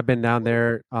Tennessee, and I've been down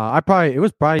there. It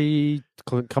was probably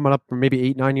coming up from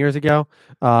maybe 8-9 years ago.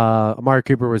 Amari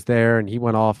Cooper was there, and he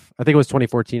went off. I think it was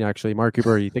 2014 actually. Amari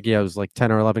Cooper, I think he has like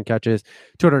 10 or 11 catches,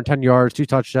 210 yards, 2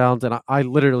 touchdowns, and I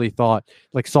literally saw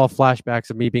flashbacks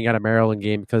of me being at a Maryland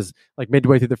game, because like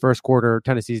midway through the first quarter,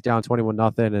 Tennessee's down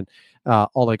 21-0, and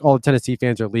all the Tennessee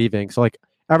fans are leaving. So like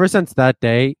ever since that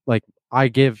day, like I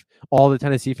give all the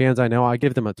Tennessee fans I know, I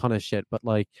give them a ton of shit. But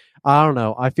like, I don't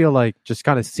know. I feel like just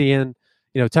kind of seeing,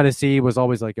 Tennessee was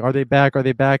always like, are they back? Are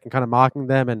they back? And kind of mocking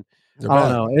them. And I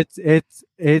don't know.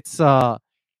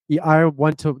 I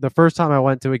went to the first time I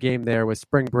went to a game there was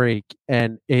spring break,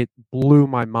 and it blew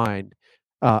my mind.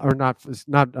 Or not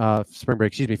spring break,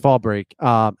 excuse me, fall break.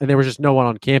 And there was just no one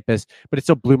on campus, but it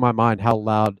still blew my mind how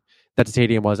loud that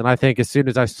stadium was. And I think as soon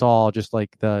as I saw just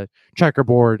like the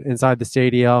checkerboard inside the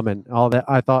stadium and all that,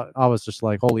 I thought, I was just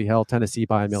like, holy hell, Tennessee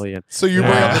by a million. So you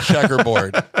bring up the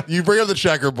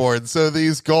checkerboard. So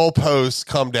these goalposts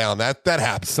come down. That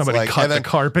happens. Somebody cut the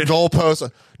carpet. Goalposts.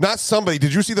 Not somebody.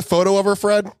 Did you see the photo of her,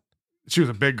 Fred? She was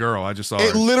a big girl. I just saw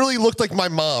it. Her. Literally looked like my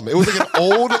mom. It was like an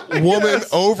old woman,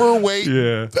 overweight,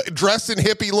 dressed in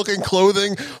hippie-looking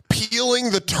clothing,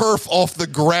 peeling the turf off the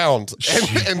ground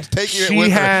and taking it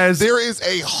with her. There is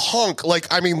a hunk, like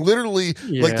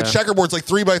the checkerboard's like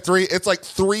 3x3. It's like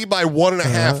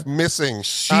 3x1.5 missing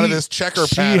out of this checker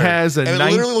pattern. It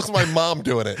literally looks like my mom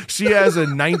doing it. She has a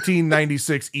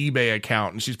 1996 eBay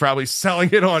account, and she's probably selling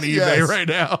it on eBay right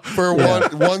now for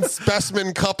one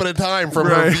specimen cup at a time from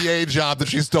her VA job that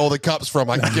she stole the cups from.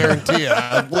 I can guarantee it.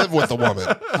 I live with the woman.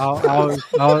 I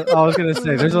was going to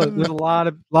say there's a lot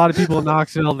of people in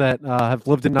Knoxville that have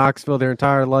lived in Knoxville their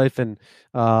entire life, and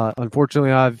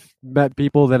unfortunately, I've met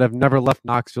people that have never left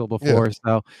Knoxville before.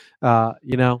 So,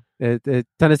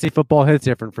 Tennessee football hits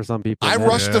different for some people. I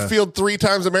rushed the field 3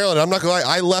 times in Maryland. I'm not gonna lie.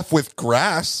 I left with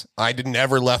grass. I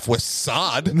never left with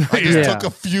sod. I just took a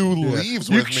few leaves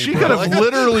with me. She could have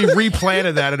literally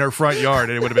replanted that in her front yard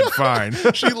and it would have been fine.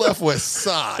 She left with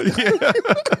sod.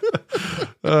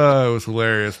 It was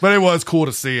hilarious, but it was cool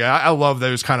to see. I love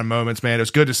those kind of moments, man. It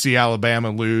was good to see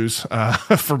Alabama lose.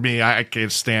 For me, I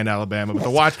can't stand Alabama, but to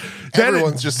watch,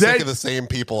 everyone's just sick of the same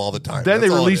people all the time. Then they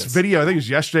released video. I think it was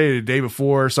yesterday, the day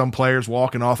before. Some players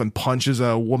walking off and punches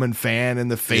a woman fan in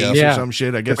the face or some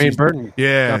shit. I guess Jermaine Burton.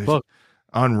 Yeah,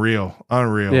 unreal.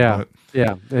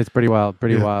 Yeah, it's pretty wild,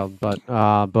 wild. But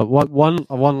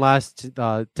one last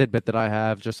tidbit that I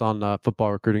have just on the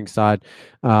football recruiting side,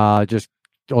 just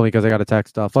only because I got a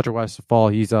text. Fletcher Westfall,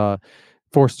 he's a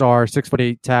 4-star,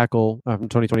 6'8" tackle from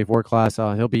 2024 class.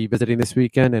 He'll be visiting this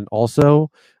weekend, and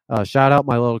also shout out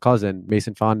my little cousin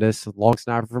Mason Fondis, long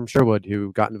snapper from Sherwood,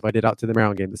 who got invited out to the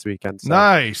Maryland game this weekend. So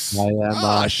nice.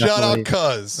 I am, shout out,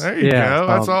 cuz. There you go.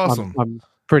 That's awesome. I'm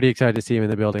pretty excited to see him in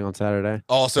the building on Saturday.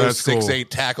 Also, 6'8"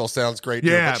 tackle sounds great.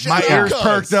 Yeah, my ears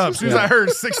perked up as soon as I heard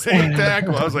 6'8"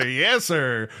 tackle. I was like, yes,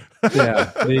 sir.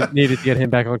 Needed to get him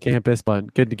back on campus,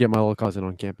 but good to get my little cousin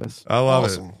on campus. I love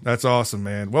it. That's awesome,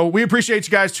 man. Well, we appreciate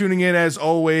you guys tuning in as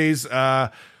always.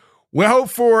 We hope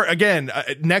for, again,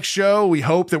 next show, we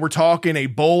hope that we're talking a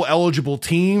bowl eligible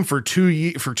team for 2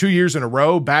 years in a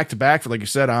row, back to back, for, like you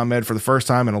said, Ahmed, for the first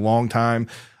time in a long time.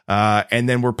 And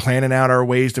then we're planning out our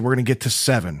ways that we're going to get to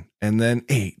 7 and then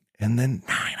 8 and then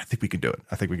 9. I think we can do it.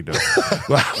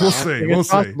 Well, we'll see. We'll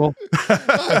see.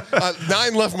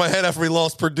 9 left my head after we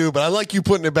lost Purdue, but I like you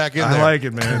putting it back in there. I like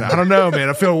it, man. I don't know, man.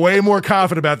 I feel way more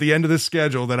confident about the end of this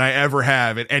schedule than I ever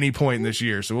have at any point in this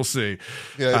year. So we'll see.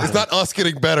 Yeah, it's not us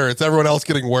getting better. It's everyone else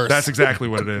getting worse. That's exactly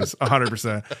what it is.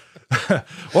 100%. Well,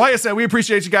 like I said, we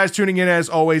appreciate you guys tuning in as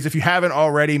always. If you haven't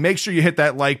already, make sure you hit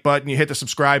that like button. You hit the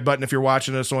subscribe button if you're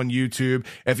watching us on YouTube.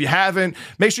 If you haven't,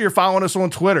 make sure you're following us on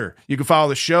Twitter. You can follow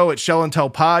the show at Shell and Tell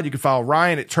Pod. You can follow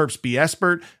Ryan at Terps B.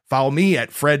 Espert. Follow me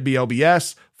at Fred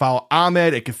BLBS. Follow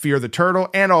Ahmed at Kafir the Turtle.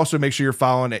 And also make sure you're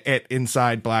following at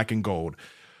Inside Black and Gold.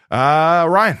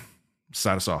 Ryan,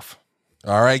 sign us off.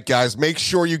 All right, guys, make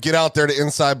sure you get out there to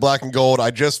Inside Black and Gold.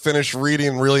 I just finished reading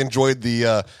and really enjoyed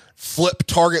the flip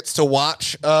targets to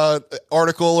watch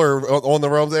article or on the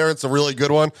road there. It's a really good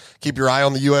one. Keep your eye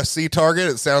on the USC target.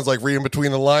 It sounds like reading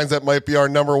between the lines, that might be our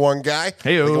number 1 guy.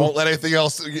 Hey, we won't let anything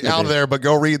else out of there, but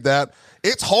go read that.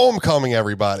 It's homecoming,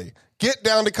 everybody. Get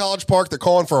down to College Park. They're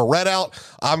calling for a red out.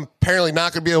 I'm apparently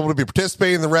not going to be able to be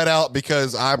participating in the red out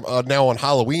because I'm now on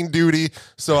Halloween duty.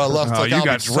 So I love to you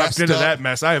got sucked into that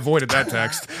mess. I avoided that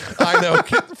text. I know.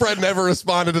 Fred never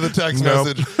responded to the text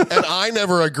message, and I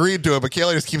never agreed to it. But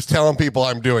Kaylee just keeps telling people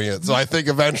I'm doing it. So I think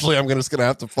eventually I'm just going to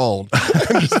have to fold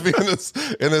and just be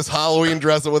in this Halloween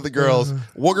dress up with the girls.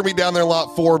 We're going to be down there in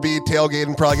lot 4B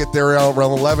tailgating. Probably get there around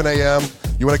 11 a.m.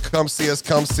 You want to come see us?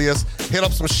 Come see us. Hit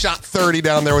up some Shot 30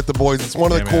 down there with the boys. It's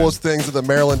one of the coolest things at the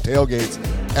Maryland tailgates.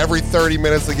 Every 30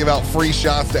 minutes, they give out free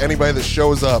shots to anybody that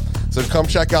shows up. So come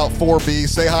check out 4B.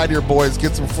 Say hi to your boys.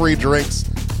 Get some free drinks.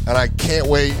 And I can't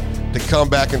wait to come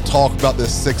back and talk about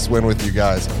this 6th win with you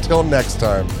guys. Until next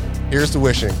time, here's to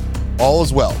wishing all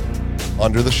is well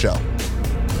under the shell.